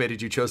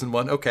underestimated you, chosen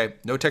one. Okay,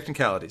 no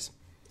technicalities.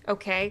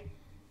 Okay.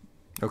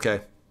 Okay.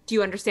 Do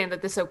you understand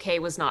that this okay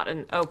was not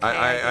an okay?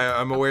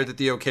 I'm aware that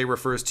the okay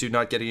refers to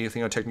not getting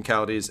anything on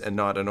technicalities and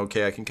not an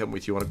okay, I can come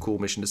with you on a cool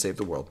mission to save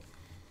the world.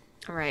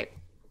 All right.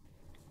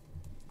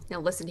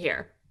 Now listen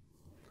here.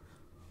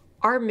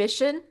 Our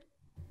mission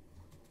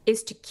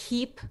is to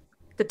keep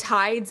the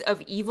tides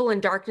of evil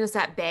and darkness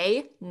at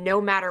bay,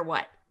 no matter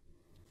what.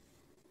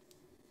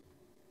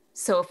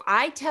 So if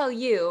I tell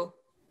you,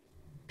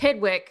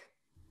 Pidwick,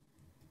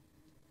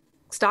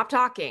 stop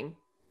talking,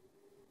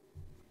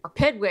 or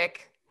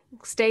Pidwick,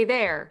 stay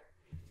there,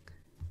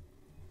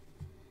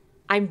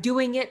 I'm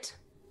doing it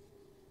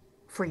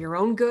for your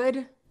own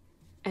good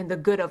and the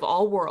good of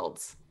all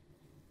worlds.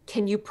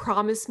 Can you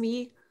promise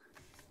me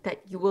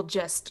that you will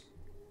just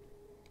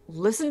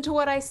listen to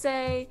what I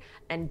say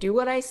and do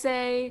what I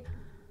say?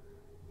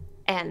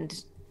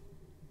 And,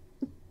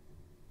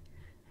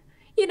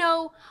 you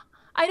know,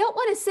 I don't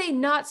want to say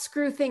not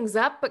screw things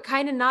up, but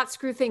kind of not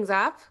screw things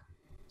up.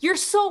 You're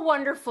so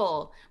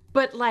wonderful,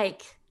 but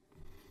like,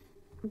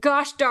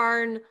 gosh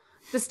darn,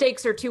 the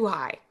stakes are too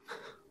high.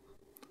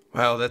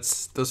 Wow,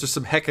 those are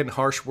some heckin'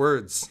 harsh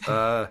words.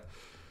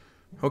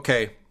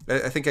 Okay,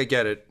 I think I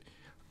get it.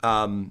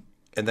 And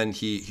then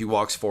he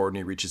walks forward and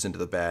he reaches into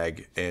the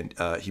bag and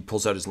he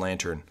pulls out his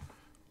lantern.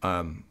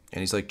 And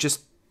he's like,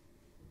 just,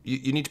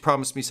 you need to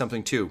promise me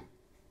something too.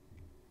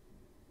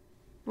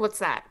 What's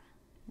that?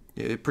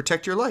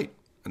 Protect your light.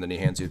 And then he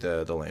hands you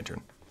the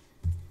lantern.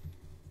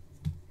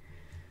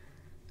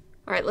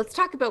 All right, let's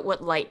talk about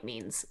what light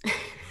means.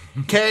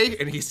 Okay,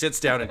 and he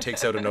sits down and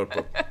takes out a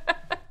notebook.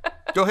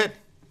 Go ahead.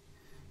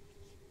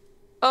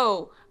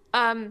 Oh,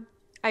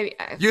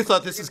 You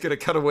thought this was going to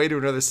cut away to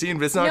another scene,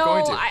 but it's not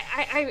going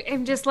to.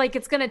 I'm just like,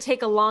 it's going to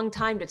take a long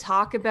time to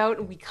talk about,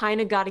 and we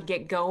kind of got to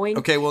get going.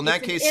 Okay, well, in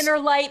that case... inner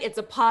light, it's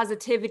a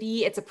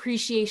positivity, it's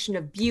appreciation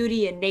of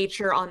beauty and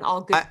nature on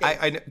all good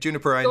things.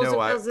 Juniper,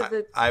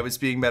 I was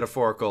being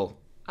metaphorical.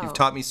 You've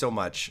taught me so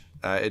much.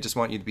 I just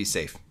want you to be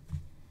safe.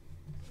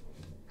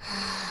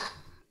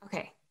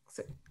 Okay,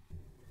 so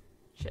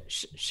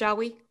shall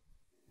we?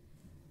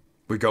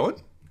 We're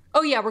going?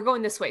 Oh, yeah, we're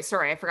going this way.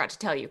 Sorry, I forgot to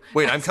tell you.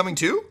 Wait, I'm coming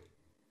too?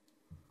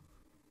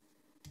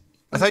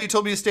 I thought you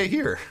told me to stay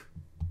here.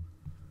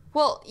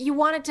 Well, you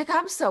wanted to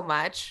come so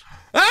much.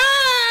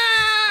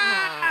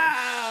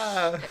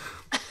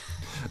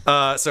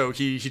 So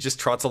he just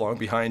trots along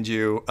behind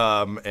you,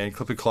 and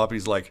Clippy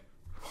Cloppity's like,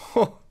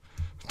 oh,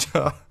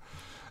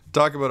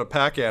 talk about a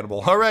pack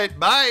animal. All right,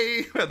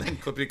 bye. And then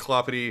Clippy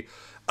Cloppity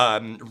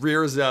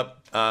rears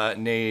up,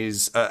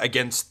 neighs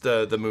against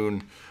the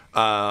moon,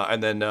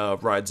 and then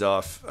rides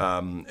off.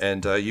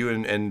 And you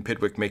and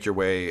Pidwick make your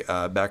way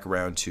back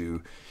around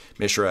to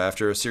Mishra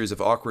after a series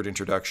of awkward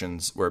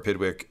introductions where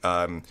Pidwick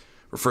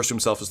refers to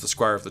himself as the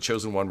Squire of the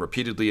Chosen One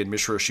repeatedly, and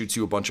Mishra shoots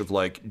you a bunch of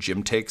like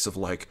gym takes of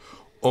like,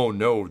 oh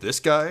no, this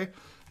guy.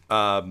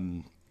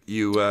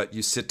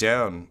 You sit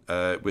down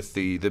with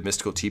the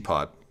mystical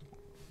teapot,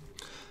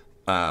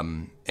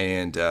 and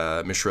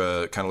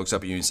Mishra kind of looks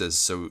up at you and says,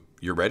 "So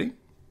you're ready?"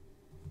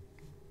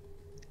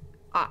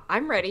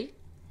 I'm ready.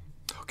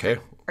 Okay.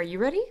 Are you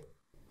ready?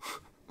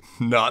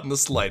 Not in the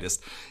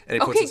slightest. And he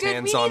puts his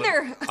hands on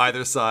neither.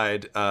 either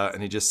side,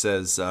 and he just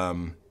says,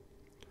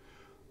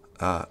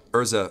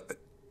 Urza,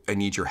 I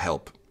need your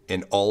help.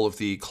 And all of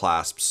the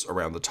clasps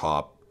around the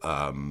top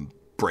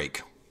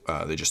break.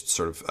 They just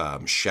sort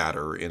of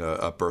shatter in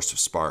a burst of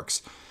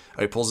sparks.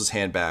 And he pulls his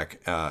hand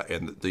back,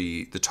 and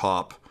the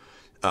top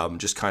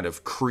just kind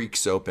of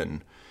creaks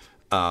open.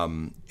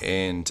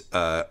 And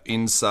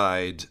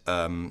inside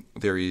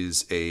there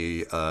is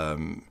a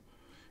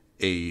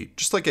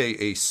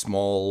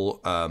small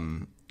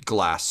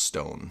glass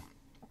stone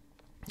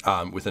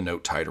with a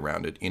note tied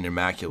around it in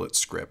immaculate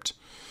script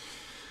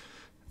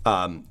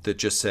that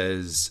just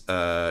says,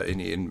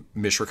 and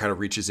Mishra kind of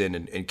reaches in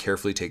and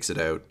carefully takes it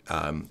out.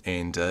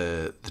 And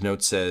the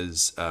note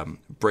says,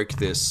 break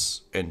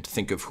this and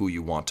think of who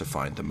you want to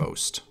find the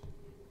most,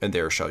 and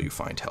there shall you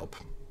find help.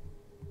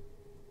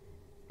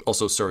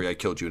 Also, sorry I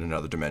killed you in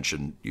another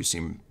dimension. You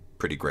seem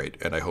pretty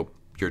great, and I hope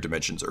your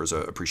dimension's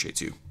Urza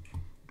appreciates you.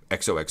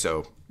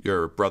 XOXO,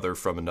 your brother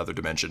from another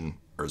dimension,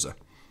 Urza.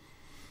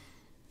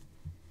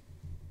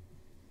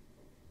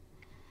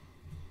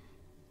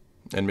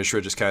 And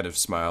Mishra just kind of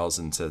smiles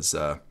and says,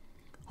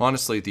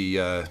 honestly,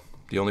 the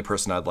only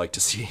person I'd like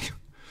to see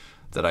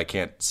that I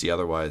can't see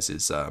otherwise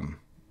is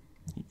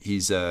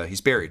he's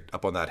buried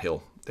up on that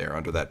hill there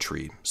under that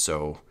tree.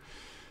 So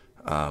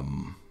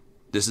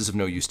this is of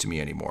no use to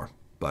me anymore.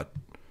 But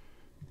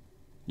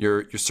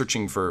you're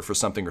searching for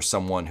something or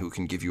someone who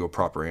can give you a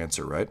proper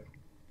answer, right?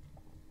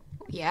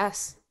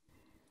 Yes.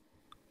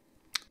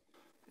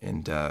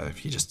 And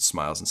he just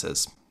smiles and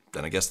says,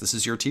 then I guess this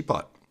is your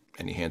teapot.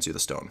 And he hands you the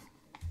stone.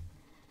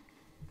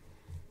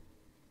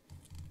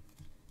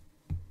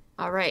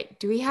 All right.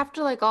 Do we have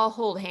to like all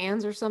hold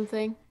hands or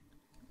something?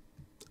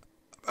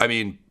 I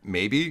mean,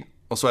 maybe.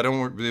 Also, I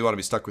don't really want to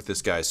be stuck with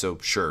this guy, so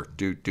sure,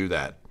 do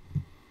that.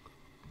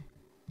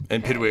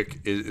 And okay. Pidwick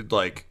is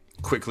like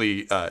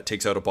quickly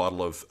takes out a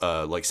bottle of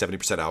like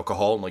 70%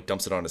 alcohol and like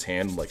dumps it on his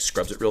hand and like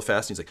scrubs it real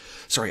fast. And he's like,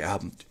 sorry,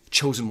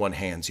 chosen one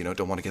hands,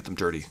 don't want to get them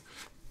dirty.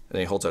 And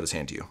then he holds out his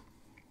hand to you.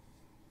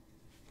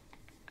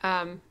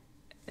 I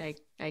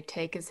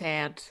take his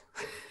hand.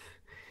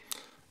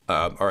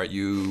 All right,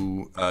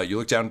 you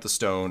look down at the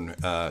stone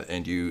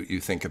and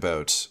you think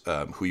about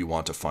who you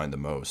want to find the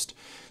most.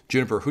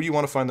 Juniper, who do you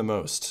want to find the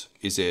most?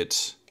 Is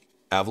it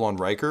Avalon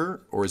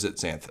Riker or is it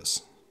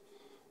Xanthus?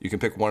 You can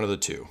pick one of the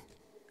two.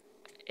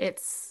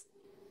 It's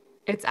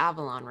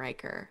Avalon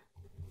Riker.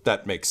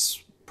 That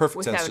makes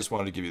perfect sense. Just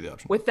wanted to give you the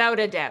option. Without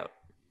a doubt.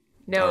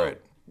 No, all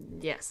right.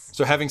 Yes.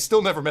 So having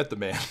still never met the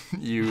man,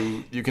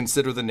 you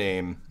consider the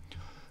name.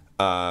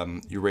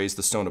 You raise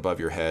the stone above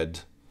your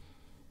head.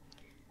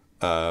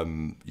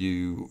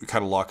 You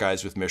kind of lock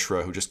eyes with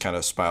Mishra, who just kind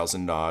of smiles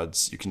and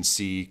nods. You can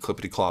see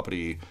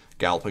Clippity-Cloppity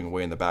galloping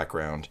away in the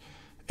background.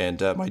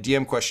 And my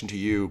DM question to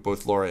you,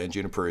 both Laura and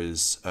Juniper,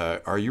 is,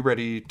 are you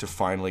ready to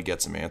finally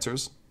get some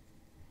answers?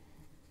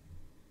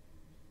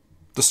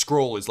 The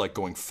scroll is like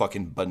going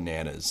fucking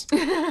bananas.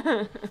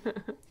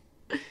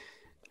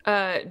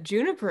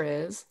 Juniper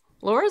is.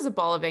 Laura's a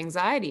ball of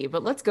anxiety,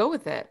 but let's go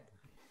with it.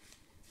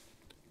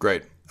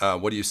 Great.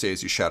 What do you say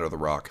as you shatter the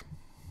rock?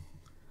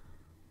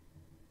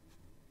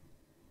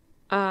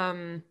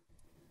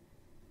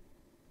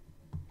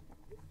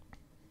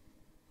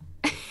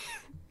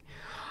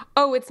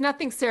 Oh, it's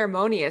nothing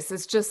ceremonious.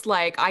 It's just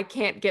like, I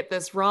can't get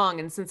this wrong.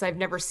 And since I've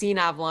never seen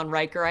Avalon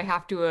Riker, I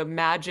have to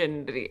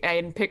imagine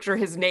and picture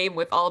his name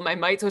with all of my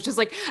might. So it's just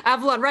like,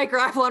 Avalon Riker,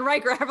 Avalon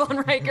Riker,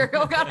 Avalon Riker.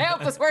 Oh God, I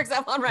hope this works,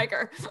 Avalon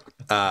Riker.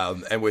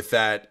 And with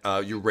that,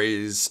 you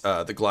raise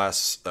the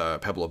glass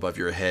pebble above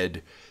your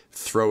head,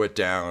 throw it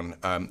down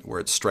where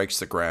it strikes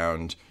the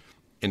ground,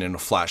 and in a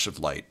flash of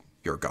light,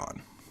 you're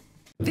gone.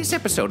 This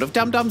episode of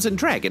Dum-Dums and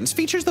Dragons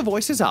features the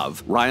voices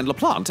of Ryan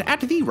LaPlante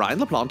at the Ryan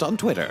LaPlante on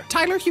Twitter,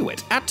 Tyler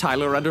Hewitt at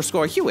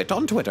Tyler_Hewitt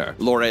on Twitter,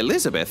 Laura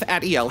Elizabeth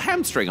at EL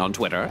Hamstring on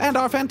Twitter, and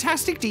our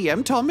fantastic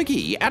DM Tom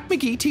McGee at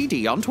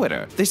McGeeTD on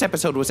Twitter. This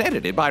episode was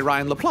edited by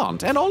Ryan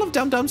LaPlante, and all of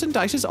Dum-Dums and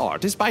Dice's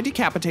art is by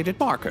Decapitated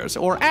Markers,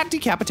 or at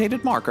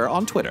Decapitated Marker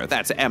on Twitter.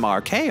 That's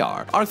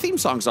MRKR. Our theme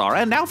songs are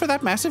And Now for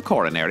That Massive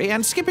Coronary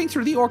and Skipping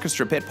Through the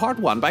Orchestra Pit Part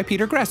 1 by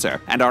Peter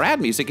Gresser, and our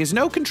ad music is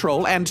No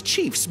Control and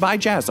Chiefs by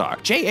Jazzar,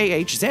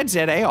 JAHZZAR,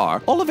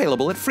 all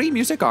available at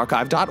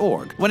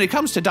freemusicarchive.org. When it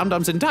comes to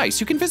Dum-Dums and Dice,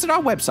 you can visit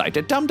our website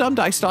at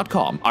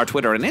dumdumdice.com. Our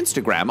Twitter and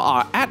Instagram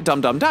are at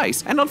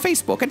dumdumdice, and on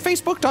Facebook at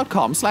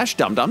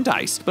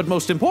facebook.com/dumdumdice. But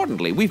most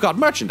importantly, we've got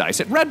merchandise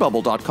at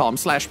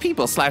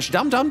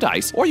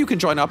redbubble.com/people/dumdumdice, or you can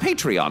join our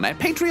Patreon at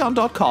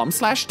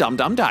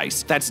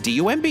patreon.com/dumdumdice. That's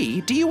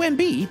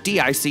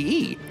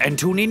DUMBDUMBDICE. And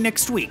tune in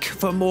next week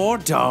for more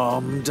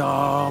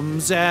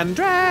Dum-Dums and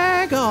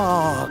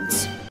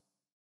Dragons.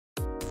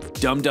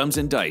 Dum-Dums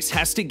and Dice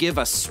has to give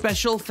a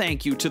special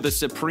thank you to the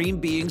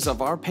supreme beings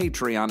of our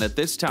Patreon at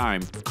this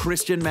time: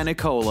 Christian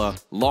Menicola,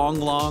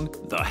 Long,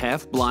 the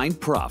Half-Blind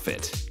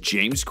Prophet,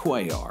 James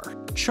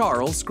Cuellar,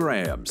 Charles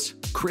Grams,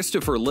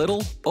 Christopher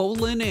Little,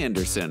 Olin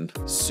Anderson,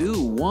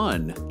 Sue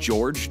One,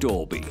 George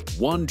Dolby,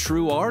 One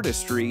True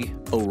Artistry,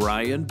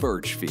 Orion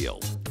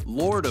Birchfield,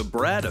 Lord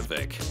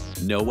Abradovic,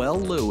 Noel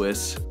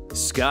Lewis,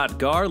 Scott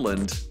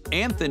Garland,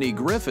 Anthony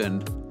Griffin,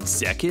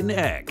 Zekin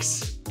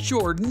X,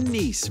 Jordan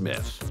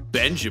Neesmith,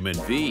 Benjamin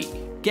V,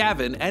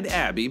 Gavin and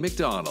Abby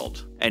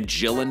McDonald, and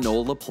Jill and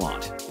Noel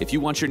LaPlante. If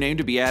you want your name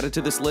to be added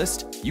to this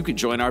list, you can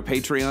join our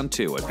Patreon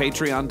too at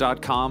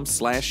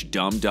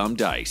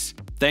patreon.com/dumdumdice.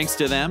 Thanks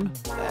to them,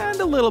 and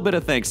a little bit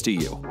of thanks to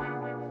you.